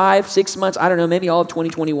 4, 5, 6 months. I don't know, maybe all of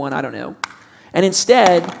 2021, I don't know. And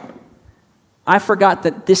instead, I forgot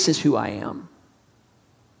that this is who I am.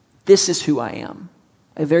 This is who I am.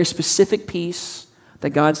 A very specific piece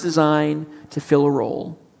that God's designed to fill a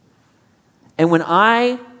role. And when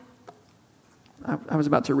I was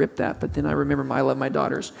about to rip that, but then I remember I love my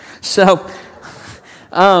daughters. So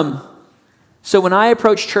when I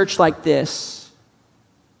approach church like this,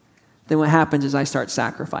 then what happens is I start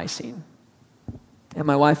sacrificing. And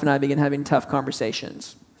my wife and I begin having tough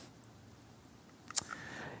conversations.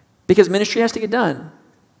 Because ministry has to get done.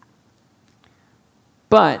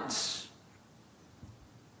 But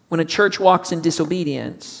when a church walks in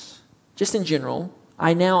disobedience, just in general,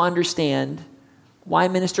 I now understand why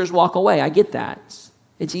ministers walk away. I get that.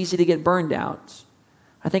 It's easy to get burned out.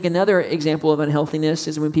 I think another example of unhealthiness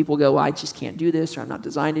is when people go, well, I just can't do this, or I'm not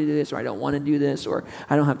designed to do this, or I don't want to do this, or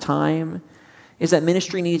I don't have time, is that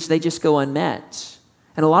ministry needs, they just go unmet.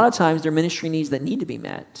 And a lot of times they're ministry needs that need to be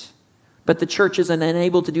met. But the church is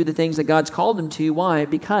unable to do the things that God's called them to. Why?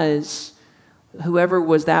 Because whoever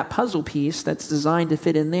was that puzzle piece that's designed to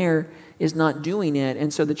fit in there is not doing it.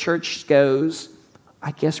 And so the church goes,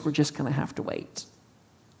 I guess we're just going to have to wait.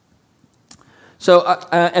 So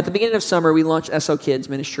at the beginning of summer, we launched SO Kids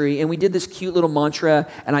Ministry, and we did this cute little mantra,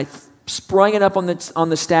 and I sprung it up on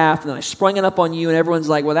the staff, and then I sprung it up on you, and everyone's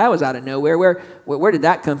like, well, that was out of nowhere. Where did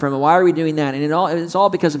that come from, and why are we doing that? And it's all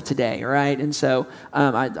because of today, right? And so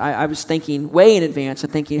I was thinking way in advance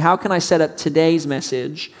and thinking, how can I set up today's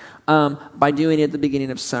message by doing it at the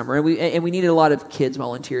beginning of summer. And we needed a lot of kids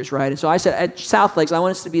volunteers, right? And so I said, at South Lakes, I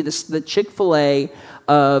want us to be the Chick-fil-A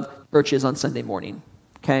of churches on Sunday morning.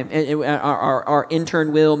 Okay, and our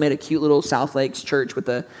intern Will made a cute little South Lakes church with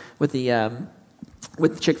the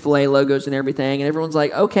Chick-fil-A logos and everything, and everyone's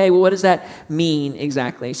like, okay, well, what does that mean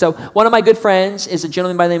exactly? So one of my good friends is a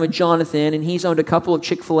gentleman by the name of Jonathan, and he's owned a couple of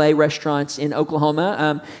Chick-fil-A restaurants in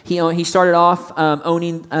Oklahoma. He started off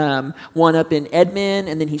owning one up in Edmond,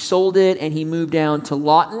 and then he sold it, and he moved down to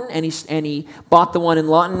Lawton, and he bought the one in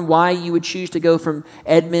Lawton. Why you would choose to go from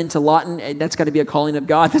Edmond to Lawton, that's got to be a calling of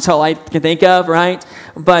God. That's all I can think of, right?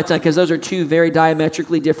 But because those are two very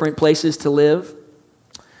diametrically different places to live.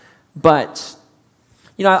 But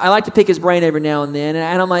I like to pick his brain every now and then,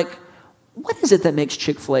 and I'm like, what is it that makes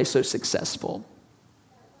Chick-fil-A so successful?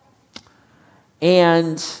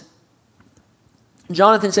 And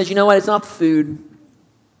Jonathan says, you know what? It's not the food,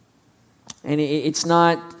 and it's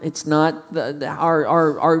not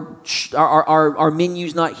our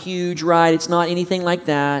menu's not huge, right? It's not anything like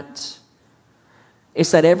that.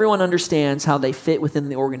 It's that everyone understands how they fit within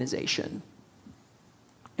the organization,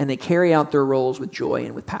 and they carry out their roles with joy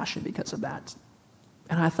and with passion because of that.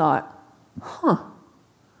 And I thought,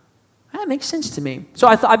 that makes sense to me. So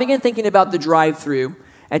I began thinking about the drive-through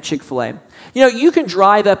at Chick-fil-A. You can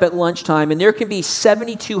drive up at lunchtime, and there can be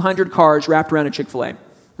 7,200 cars wrapped around a Chick-fil-A,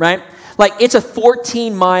 right? Like, it's a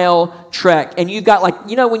 14-mile trek, and you've got,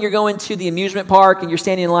 when you're going to the amusement park, and you're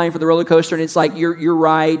standing in line for the roller coaster, and it's like your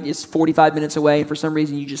ride is 45 minutes away, and for some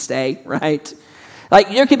reason you just stay, right? Like,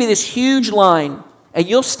 there could be this huge line, and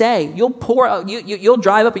you'll stay. You'll you'll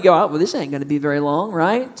drive up and go, well, this ain't going to be very long,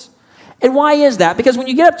 right? And why is that? Because when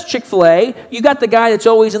you get up to Chick-fil-A, you got the guy that's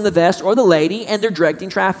always in the vest or the lady, and they're directing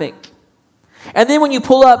traffic. And then when you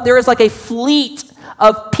pull up, there is like a fleet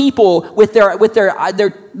of people with their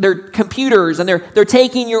computers, and they're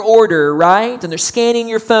taking your order, right? And they're scanning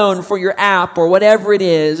your phone for your app or whatever it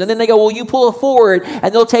is. And then they go, well, you pull forward,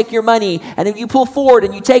 and they'll take your money. And then you pull forward,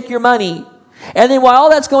 and you take your money. And then while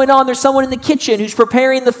all that's going on, there's someone in the kitchen who's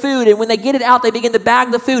preparing the food. And when they get it out, they begin to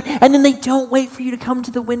bag the food. And then they don't wait for you to come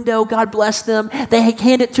to the window. God bless them. They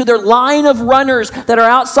hand it to their line of runners that are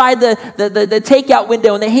outside the takeout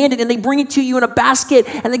window. And they hand it and they bring it to you in a basket.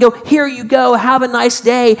 And they go, here you go. Have a nice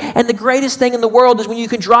day. And the greatest thing in the world is when you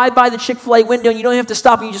can drive by the Chick-fil-A window and you don't have to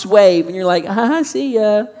stop and you just wave. And you're like, see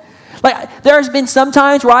ya. Like, there's been some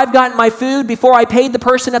times where I've gotten my food before I paid the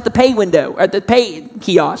person at the pay window, at the pay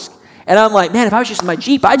kiosk. And I'm like, man, if I was just in my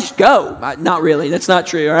Jeep, I'd just go. Not really. That's not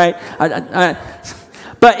true, all right?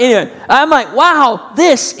 But anyway, I'm like, wow,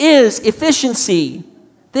 this is efficiency.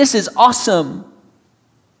 This is awesome.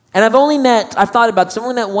 And I've thought about this. I've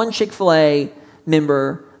only met one Chick-fil-A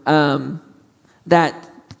member that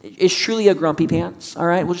is truly a grumpy pants, all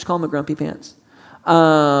right? We'll just call him a grumpy pants.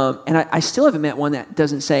 And I still haven't met one that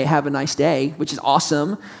doesn't say, have a nice day, which is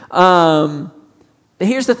awesome. But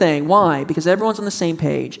here's the thing. Why? Because everyone's on the same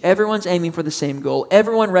page. Everyone's aiming for the same goal.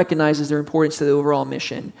 Everyone recognizes their importance to the overall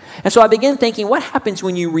mission. And so I began thinking, what happens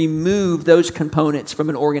when you remove those components from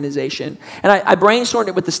an organization? And I brainstormed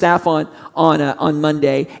it with the staff on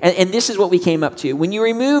Monday, and this is what we came up to. When you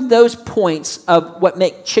remove those points of what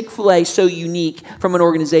make Chick-fil-A so unique from an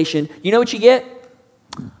organization, you know what you get?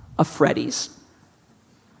 A Freddy's.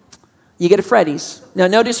 You get a Freddy's. Now,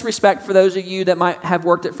 no disrespect for those of you that might have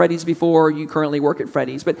worked at Freddy's before, or you currently work at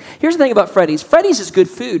Freddy's. But here's the thing about Freddy's. Freddy's is good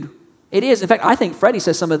food. It is. In fact, I think Freddy's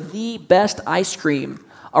has some of the best ice cream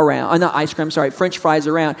around. Not ice cream, sorry, French fries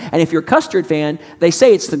around. And if you're a custard fan, they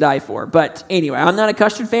say it's to die for. But anyway, I'm not a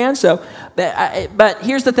custard fan, but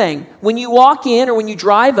here's the thing. When you walk in or when you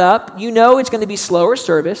drive up, you know it's going to be slower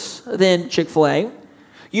service than Chick-fil-A.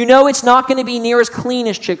 You know it's not going to be near as clean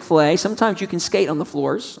as Chick-fil-A. Sometimes you can skate on the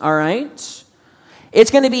floors, all right? It's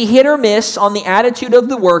going to be hit or miss on the attitude of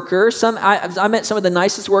the worker. I met some of the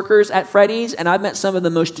nicest workers at Freddy's, and I've met some of the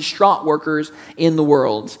most distraught workers in the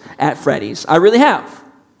world at Freddy's. I really have.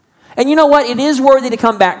 And you know what? It is worthy to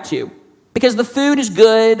come back to because the food is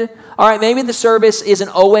good. All right, maybe the service isn't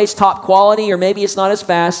always top quality or maybe it's not as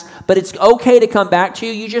fast, but it's okay to come back to.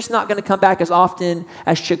 You're just not going to come back as often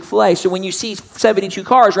as Chick-fil-A. So when you see 72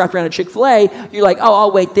 cars wrapped around a Chick-fil-A, you're like, oh,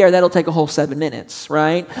 I'll wait there. That'll take a whole 7 minutes,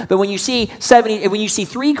 right? But when you see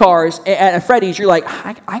 3 cars at a Freddy's, you're like,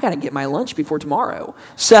 I got to get my lunch before tomorrow.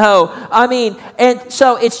 So,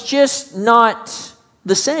 so it's just not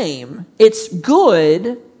the same. It's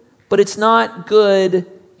good, but it's not good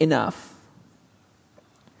enough.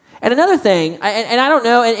 And another thing, and I don't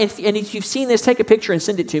know, and if you've seen this, take a picture and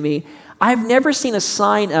send it to me. I've never seen a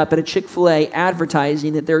sign up at a Chick-fil-A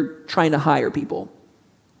advertising that they're trying to hire people.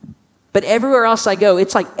 But everywhere else I go,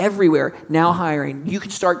 it's like everywhere. Now hiring. You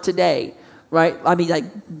can start today, right? I mean,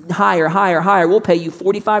 like hire. We'll pay you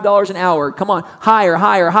 $45 an hour. Come on,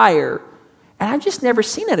 hire. And I've just never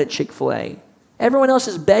seen that at Chick-fil-A. Everyone else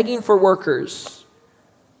is begging for workers.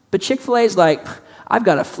 But Chick-fil-A is like, I've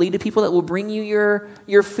got a fleet of people that will bring you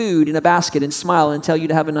your food in a basket and smile and tell you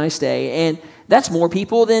to have a nice day. And that's more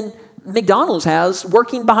people than McDonald's has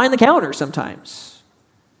working behind the counter sometimes.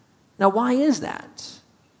 Now, why is that?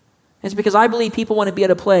 It's because I believe people want to be at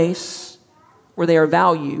a place where they are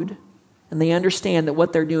valued and they understand that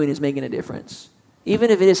what they're doing is making a difference. Even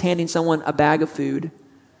if it is handing someone a bag of food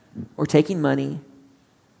or taking money.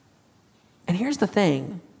 And here's the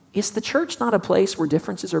thing. Is the church not a place where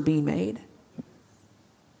differences are being made?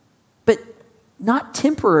 But not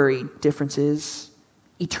temporary differences,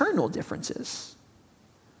 eternal differences.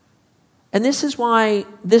 And this is why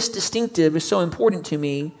this distinctive is so important to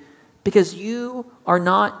me, because you are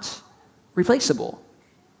not replaceable.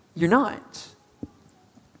 You're not.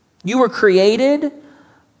 You were created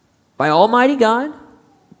by Almighty God.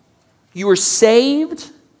 You were saved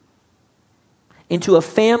into a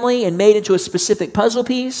family and made into a specific puzzle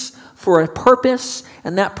piece for a purpose,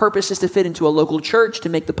 and that purpose is to fit into a local church to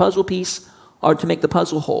make the puzzle piece or to make the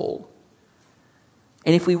puzzle whole.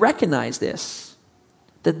 And if we recognize this,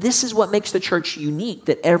 that this is what makes the church unique,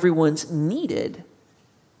 that everyone's needed,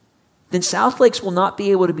 then South Lakes will not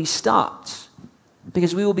be able to be stopped,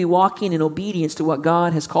 because we will be walking in obedience to what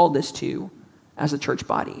God has called us to as a church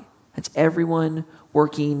body. That's everyone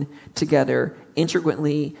working together,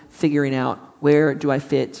 integrally figuring out, where do I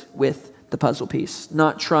fit with the puzzle piece?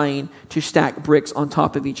 Not trying to stack bricks on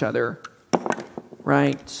top of each other,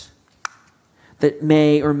 right? That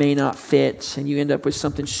may or may not fit, and you end up with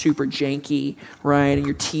something super janky, right? And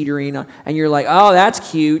you're teetering, and you're like, oh,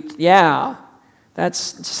 that's cute. Yeah,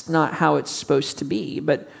 that's just not how it's supposed to be.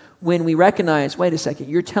 But when we recognize, wait a second,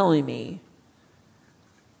 you're telling me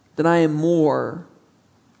that I am more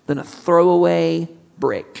than a throwaway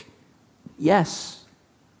brick. Yes.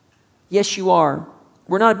 Yes, you are.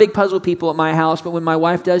 We're not a big puzzle people at my house, but when my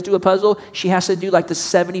wife does do a puzzle, she has to do like the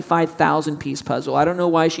 75,000 piece puzzle. I don't know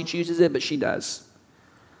why she chooses it, but she does.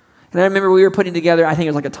 And I remember we were putting together, I think it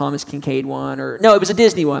was like a Thomas Kincaid one, it was a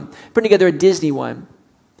Disney one. Putting together a Disney one.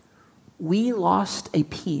 We lost a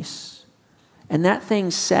piece, and that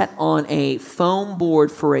thing sat on a foam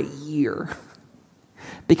board for a year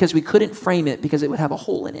because we couldn't frame it because it would have a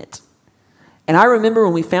hole in it. And I remember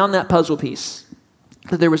when we found that puzzle piece,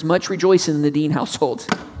 that there was much rejoicing in the Dean household.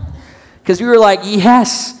 Because we were like,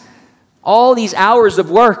 yes, all these hours of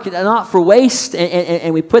work, not for waste,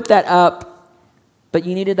 and we put that up, but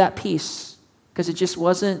you needed that piece, because it just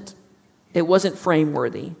wasn't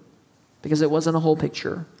frame-worthy, because it wasn't a whole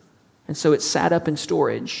picture. And so it sat up in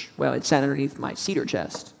storage. Well, it sat underneath my cedar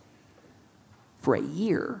chest for a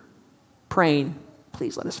year, praying,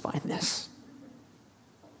 please let us find this.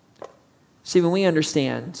 See, when we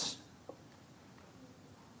understand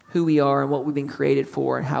who we are and what we've been created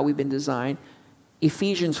for and how we've been designed,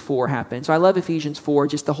 Ephesians 4 happens. So I love Ephesians 4,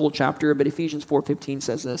 just the whole chapter, but Ephesians 4:15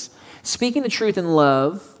 says this. Speaking the truth in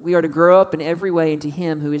love, we are to grow up in every way into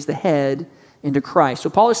him who is the head, into Christ. So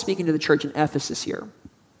Paul is speaking to the church in Ephesus here.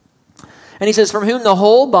 And he says, from whom the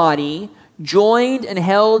whole body, joined and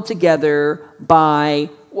held together by,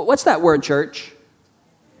 what's that word, church?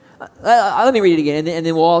 Let me read it again, and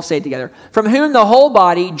then we'll all say it together. From whom the whole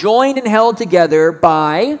body, joined and held together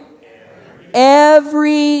by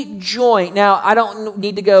every joint. Now, I don't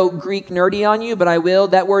need to go Greek nerdy on you, but I will.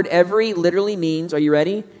 That word every literally means, are you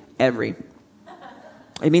ready? Every.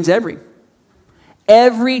 It means every.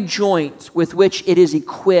 Every joint with which it is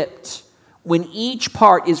equipped, when each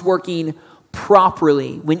part is working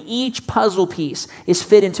properly, when each puzzle piece is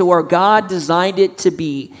fit into where God designed it to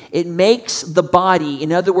be, it makes the body,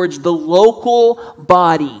 in other words, the local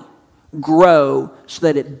body, grow so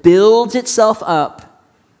that it builds itself up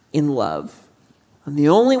in love. And the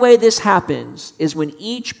only way this happens is when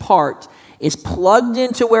each part is plugged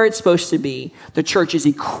into where it's supposed to be. The church is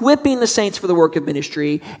equipping the saints for the work of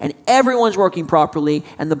ministry, and everyone's working properly,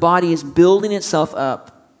 and the body is building itself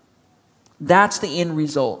up. That's the end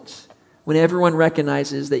result, when everyone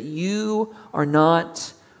recognizes that you are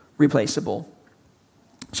not replaceable.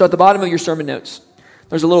 So at the bottom of your sermon notes,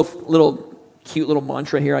 there's a little cute little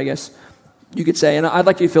mantra here, I guess you could say, and I'd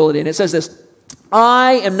like you to fill it in. It says this: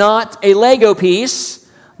 I am not a Lego piece,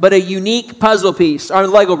 but a unique puzzle piece. Or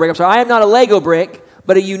Lego brick, I'm sorry. I am not a Lego brick,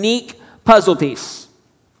 but a unique puzzle piece.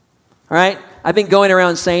 All right? I've been going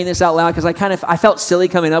around saying this out loud because I felt silly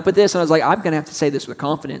coming up with this, and I was like, I'm going to have to say this with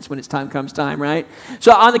confidence when it's time, right?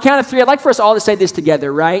 So on the count of three, I'd like for us all to say this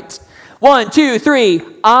together, right? 1, 2, 3.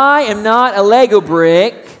 I am not a Lego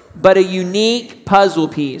brick, but a unique puzzle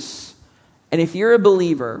piece. And if you're a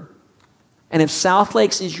believer, and if South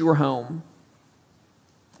Lakes is your home,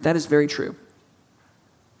 that is very true.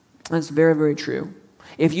 That's very, very true.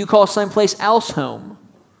 If you call someplace else home,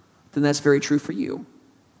 then that's very true for you.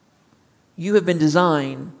 You have been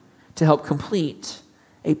designed to help complete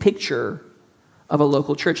a picture of a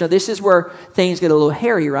local church. Now, this is where things get a little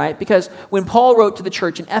hairy, right? Because when Paul wrote to the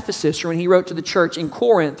church in Ephesus, or when he wrote to the church in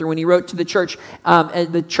Corinth, or when he wrote to the church,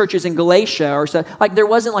 the churches in Galatia, or so, like there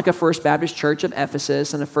wasn't like a First Baptist Church of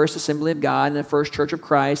Ephesus, and a First Assembly of God, and a First Church of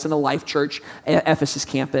Christ, and a Life Church Ephesus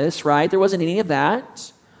campus, right? There wasn't any of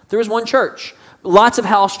that. There was one church. Lots of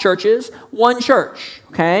house churches, one church,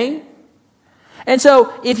 okay? And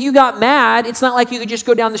so if you got mad, it's not like you could just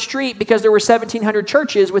go down the street because there were 1,700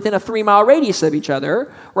 churches within a 3-mile radius of each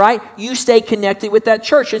other, right? You stay connected with that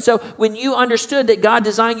church. And so when you understood that God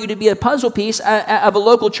designed you to be a puzzle piece of a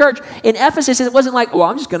local church, in Ephesus, it wasn't like, well,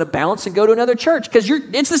 I'm just going to bounce and go to another church, because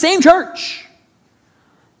it's the same church.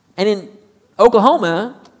 And in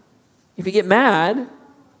Oklahoma, if you get mad,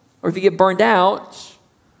 or if you get burned out,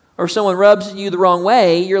 or if someone rubs you the wrong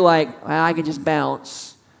way, you're like, well, I could just bounce,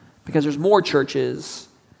 because there's more churches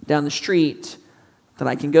down the street that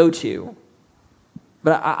I can go to.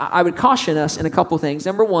 But I would caution us in a couple things.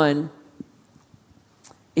 Number one,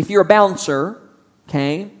 if you're a bouncer,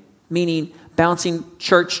 okay, meaning bouncing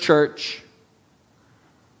church,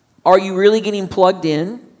 are you really getting plugged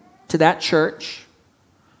in to that church?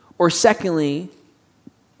 Or secondly,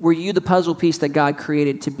 were you the puzzle piece that God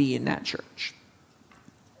created to be in that church?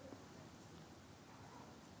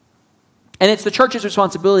 And it's the church's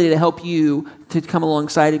responsibility to help you, to come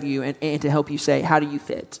alongside of you and to help you say, how do you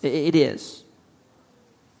fit? It is.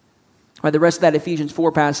 Right, the rest of that Ephesians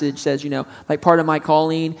 4 passage says, like part of my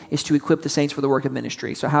calling is to equip the saints for the work of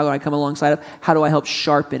ministry. So how do I come alongside of? How do I help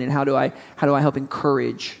sharpen? And how do I help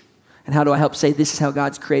encourage? And how do I help say, this is how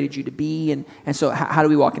God's created you to be? And so how do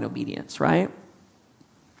we walk in obedience, right?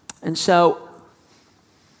 And so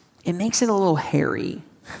it makes it a little hairy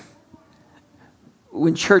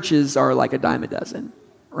when churches are like a dime a dozen,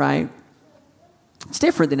 right? It's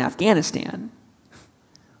different than Afghanistan,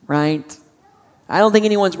 right? I don't think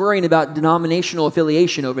anyone's worrying about denominational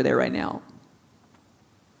affiliation over there right now.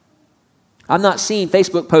 I'm not seeing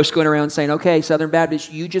Facebook posts going around saying, okay, Southern Baptists,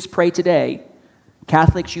 you just pray today.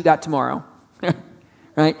 Catholics, you got tomorrow,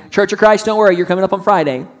 right? Church of Christ, don't worry, you're coming up on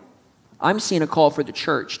Friday. I'm seeing a call for the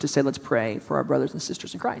church to say, let's pray for our brothers and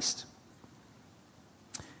sisters in Christ.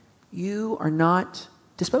 You are not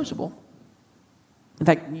disposable. In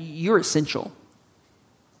fact, you're essential.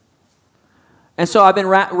 And so I've been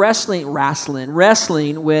wrestling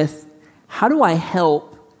with, how do I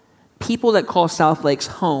help people that call South Lakes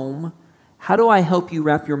home? How do I help you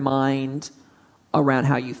wrap your mind around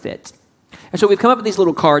how you fit? And so we've come up with these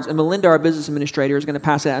little cards, and Melinda, our business administrator, is going to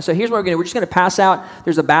pass it out. So here's what we're going to do. We're just going to pass out.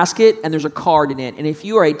 There's a basket, and there's a card in it. And if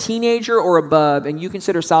you are a teenager or above, and you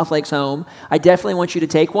consider South Lakes home, I definitely want you to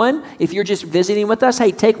take one. If you're just visiting with us,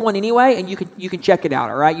 hey, take one anyway, and you can check it out,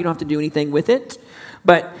 all right? You don't have to do anything with it.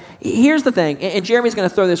 But here's the thing, and Jeremy's going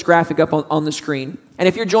to throw this graphic up on the screen. And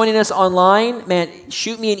if you're joining us online, man,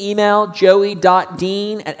 shoot me an email,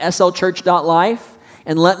 joey.dean@slchurch.life,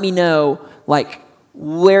 and let me know,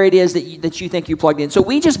 where it is that you think you plugged in. So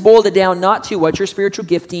we just boiled it down not to what's your spiritual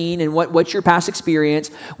gifting and what's your past experience.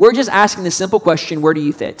 We're just asking the simple question, where do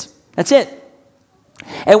you fit? That's it.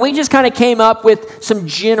 And we just kind of came up with some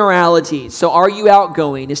generalities. So are you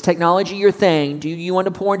outgoing? Is technology your thing? Do you want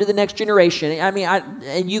to pour into the next generation?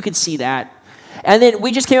 And you can see that. And then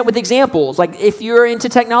we just came up with examples. Like if you're into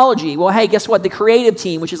technology, well, hey, guess what? The creative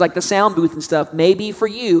team, which is like the sound booth and stuff, may be for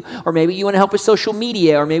you. Or maybe you want to help with social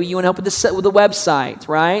media, or maybe you want to help with the website,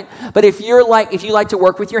 right? But if you like to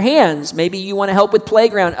work with your hands, maybe you want to help with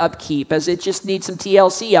playground upkeep, as it just needs some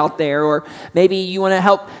TLC out there. Or maybe you want to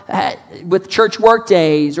help with church work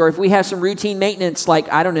days, or if we have some routine maintenance,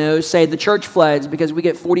 like, I don't know, say the church floods because we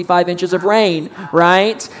get 45 inches of rain,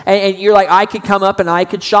 right? And you're like, I could come up and I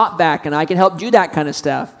could shop vac and I could help do that kind of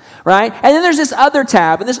stuff, right? And then there's this other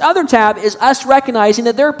tab, and this other tab is us recognizing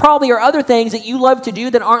that there probably are other things that you love to do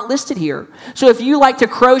that aren't listed here. So if you like to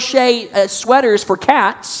crochet sweaters for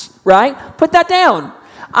cats, right, put that down.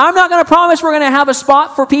 I'm not going to promise we're going to have a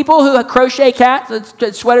spot for people who crochet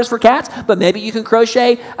sweaters for cats, but maybe you can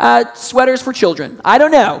crochet sweaters for children. I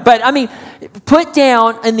don't know. But, put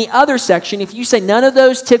down in the other section, if you say none of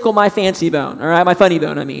those tickle my fancy bone, all right, my funny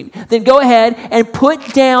bone, then go ahead and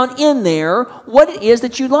put down in there what it is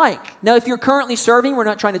that you like. Now, if you're currently serving, we're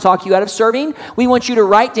not trying to talk you out of serving. We want you to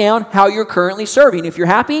write down how you're currently serving. If you're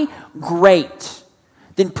happy, great.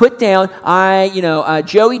 Then put down,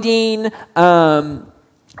 Joey Dean,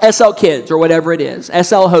 SL Kids or whatever it is,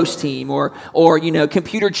 SL Host Team or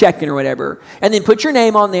Computer Check-In or whatever. And then put your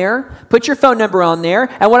name on there, put your phone number on there.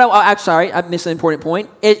 And I missed an important point.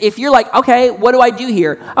 If you're like, okay, what do I do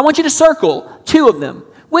here? I want you to circle 2 of them.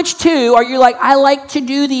 Which 2 are you like, I like to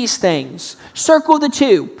do these things? Circle the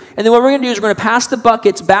 2. And then what we're going to do is we're going to pass the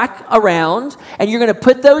buckets back around, and you're going to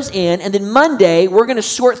put those in. And then Monday, we're going to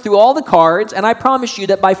sort through all the cards. And I promise you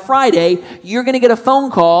that by Friday, you're going to get a phone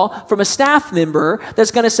call from a staff member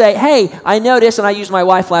that's going to say, hey, I noticed, and I used my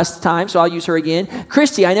wife last time, so I'll use her again.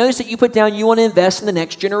 Christy, I noticed that you put down you want to invest in the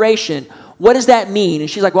next generation. What does that mean? And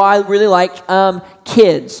she's like, well, I really like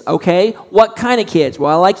kids, okay? What kind of kids?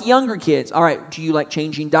 Well, I like younger kids. All right, do you like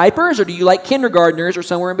changing diapers or do you like kindergartners or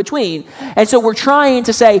somewhere in between? And so we're trying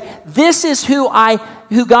to say, this is who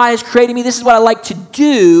God has created me. This is what I like to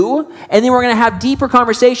do. And then we're going to have deeper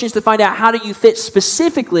conversations to find out how do you fit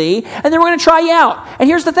specifically. And then we're going to try you out. And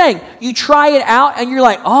here's the thing. You try it out and you're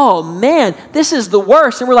like, oh man, this is the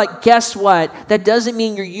worst. And we're like, guess what? That doesn't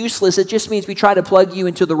mean you're useless. It just means we try to plug you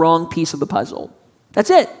into the wrong piece of the puzzle.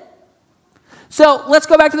 That's it. So let's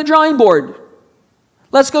go back to the drawing board.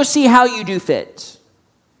 Let's go see how you do fit.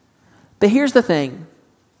 But here's the thing.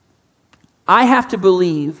 I have to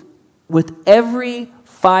believe with every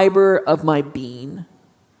fiber of my being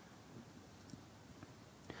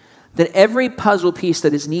that every puzzle piece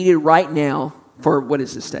that is needed right now for, what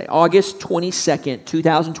is this day? August 22nd,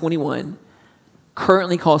 2021,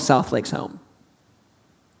 currently calls South Lakes home.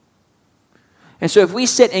 And so if we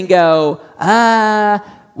sit and go,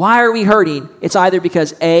 why are we hurting? It's either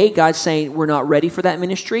because A, God's saying we're not ready for that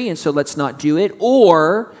ministry, and so let's not do it,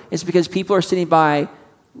 or it's because people are sitting by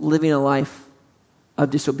living a life of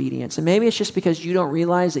disobedience. And maybe it's just because you don't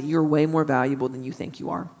realize that you're way more valuable than you think you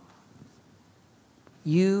are.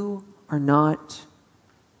 You are not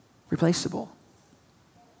replaceable.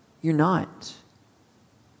 You're not.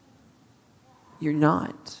 You're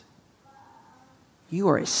not. You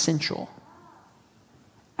are essential.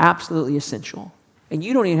 Absolutely essential. And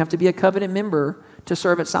you don't even have to be a covenant member to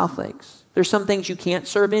serve at South Lakes. There's some things you can't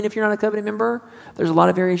serve in if you're not a covenant member. There's a lot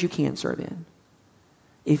of areas you can serve in.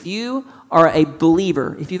 If you are a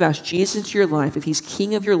believer, if you've asked Jesus into your life, if he's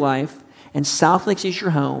king of your life, and South Lakes is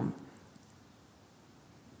your home,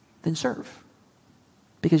 then serve.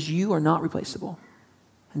 Because you are not replaceable.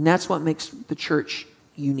 And that's what makes the church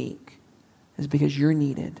unique, is because you're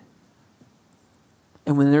needed.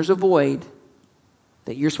 And when there's a void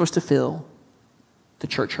that you're supposed to fill, the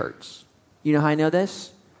church hurts. You know how I know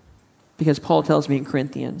this? Because Paul tells me in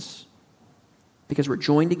Corinthians, because we're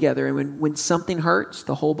joined together, and when something hurts,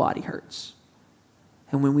 the whole body hurts.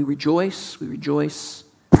 And when we rejoice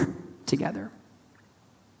together.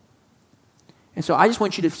 And so I just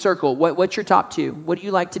want you to circle, what's your top 2? What do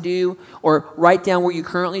you like to do? Or write down where you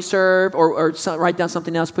currently serve, or write down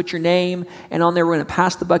something else, put your name, and on there we're going to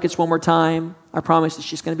pass the buckets one more time. I promise it's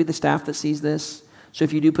just going to be the staff that sees this. So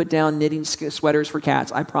if you do put down knitting sweaters for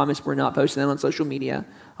cats, I promise we're not posting that on social media,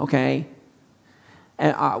 okay?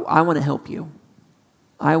 And I want to help you.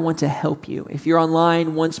 I want to help you. If you're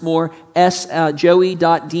online, once more,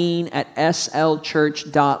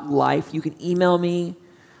 joey.dean@slchurch.life. You can email me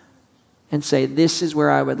and say, this is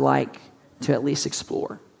where I would like to at least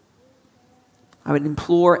explore. I would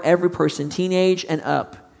implore every person, teenage and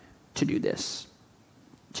up, to do this.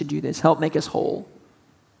 Help make us whole.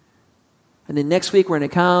 And then next week we're going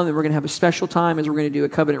to come and we're going to have a special time as we're going to do a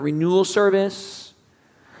covenant renewal service.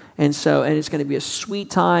 And it's going to be a sweet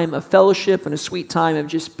time of fellowship and a sweet time of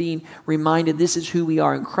just being reminded this is who we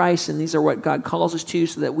are in Christ and these are what God calls us to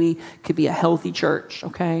so that we could be a healthy church,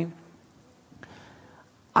 okay?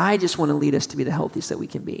 I just want to lead us to be the healthiest that we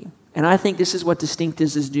can be. And I think this is what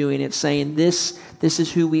Distinctives is doing. It's saying this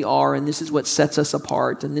is who we are and this is what sets us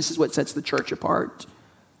apart and this is what sets the church apart.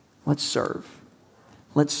 Let's serve.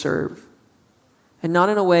 Let's serve. And not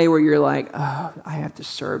in a way where you're like, oh, I have to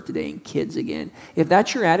serve today in kids again. If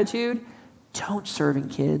that's your attitude, don't serve in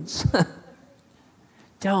kids.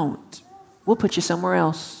 Don't. We'll put you somewhere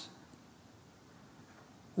else.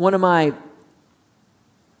 One of my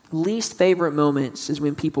least favorite moments is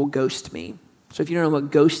when people ghost me. So if you don't know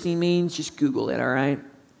what ghosting means, just Google it, all right?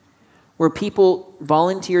 Where people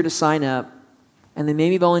volunteer to sign up, and they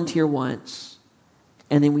maybe volunteer once,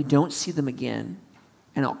 and then we don't see them again.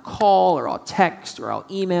 And I'll call, or I'll text, or I'll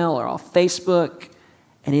email, or I'll Facebook,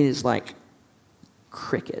 and it is like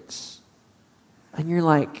crickets. And you're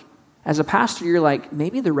like, as a pastor, you're like,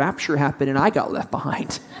 maybe the rapture happened and I got left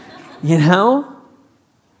behind, you know?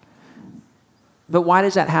 But why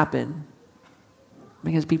does that happen?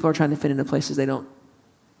 Because people are trying to fit into places they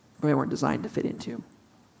weren't designed to fit into.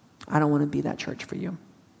 I don't want to be that church for you.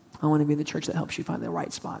 I want to be the church that helps you find the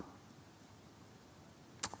right spot.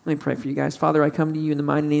 Let me pray for you guys. Father, I come to you in the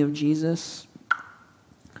mighty name of Jesus.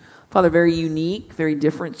 Father, very unique, very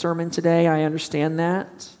different sermon today. I understand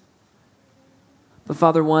that. But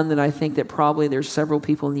Father, one that I think that probably there's several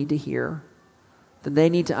people need to hear. That they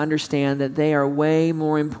need to understand that they are way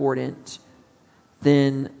more important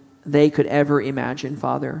than they could ever imagine,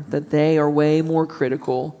 Father. That they are way more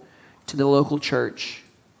critical to the local church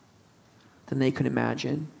than they could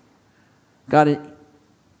imagine. God,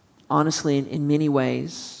 honestly, in many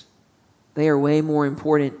ways, they are way more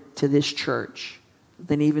important to this church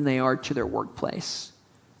than even they are to their workplace.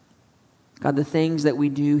 God, the things that we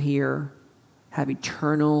do here have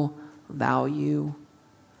eternal value,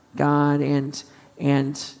 God, and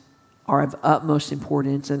are of utmost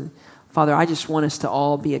importance. And Father, I just want us to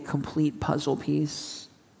all be a complete puzzle piece.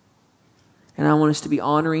 And I want us to be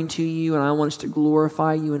honoring to you, and I want us to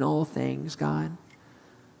glorify you in all things, God.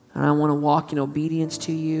 And I want to walk in obedience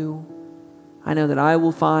to you. I know that I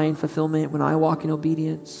will find fulfillment when I walk in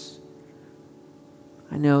obedience.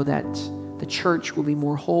 I know that the church will be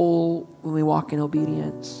more whole when we walk in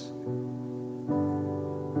obedience.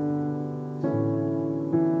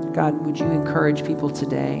 God, would you encourage people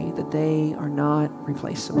today that they are not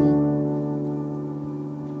replaceable?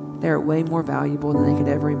 They are way more valuable than they could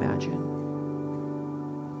ever imagine.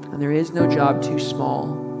 And there is no job too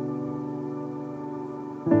small.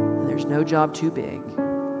 And there's no job too big.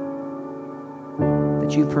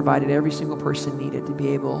 That you've provided every single person needed to be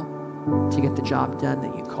able to get the job done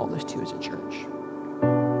that you called us to as a church.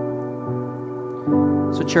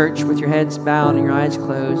 So church, with your heads bowed and your eyes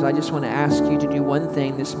closed, I just want to ask you to do one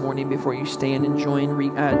thing this morning before you stand and join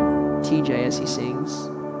TJ as he sings.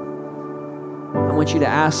 I want you to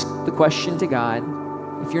ask the question to God.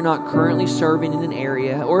 If you're not currently serving in an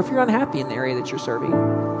area, or if you're unhappy in the area that you're serving,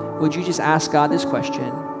 would you just ask God this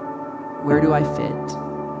question? Where do I fit?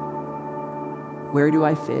 Where do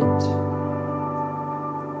I fit?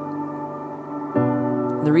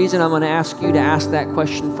 The reason I'm going to ask you to ask that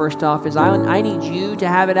question first off is I need you to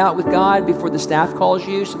have it out with God before the staff calls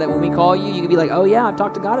you, so that when we call you, you can be like, oh yeah, I've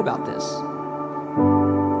talked to God about this.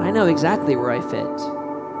 I know exactly where I fit.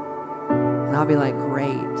 And I'll be like,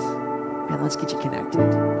 great. Man, let's get you connected.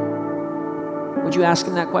 Would you ask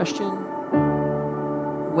him that question?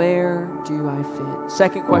 Where do I fit?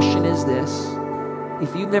 Second question is this.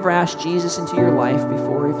 If you've never asked Jesus into your life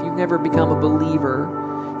before, if you've never become a believer,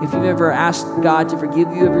 if you've ever asked God to forgive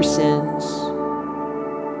you of your sins,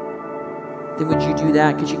 then would you do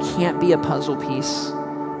that? Because you can't be a puzzle piece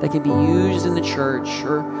that can be used in the church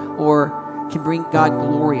or can bring God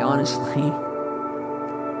glory, honestly,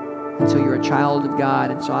 until you're a child of God.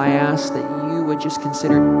 And so I ask that you would just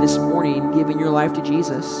consider this morning giving your life to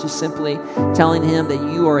Jesus, just simply telling him that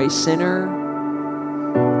you are a sinner,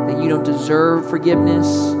 that you don't deserve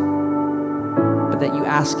forgiveness, but that you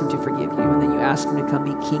ask him to forgive you, and that you ask him to come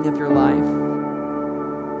be king of your life.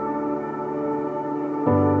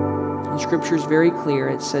 And Scripture is very clear.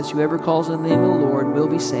 It says, whoever calls on the name of the Lord will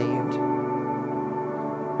be saved.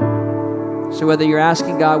 So whether you're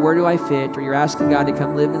asking God, where do I fit, or you're asking God to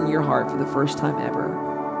come live in your heart for the first time ever,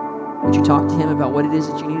 would you talk to him about what it is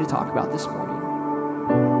that you need to talk about this morning?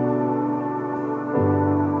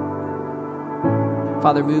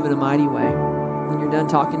 Father, move in a mighty way. When you're done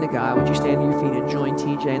talking to God, would you stand on your feet and join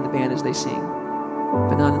TJ and the band as they sing?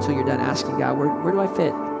 But not until you're done asking God, where do I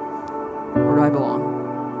fit? Where do I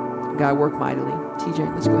belong? God, work mightily.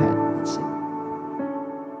 TJ, let's go ahead. Let's sing.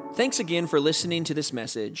 Thanks again for listening to this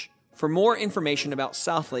message. For more information about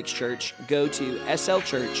Southlake Church, go to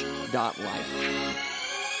slchurch.life.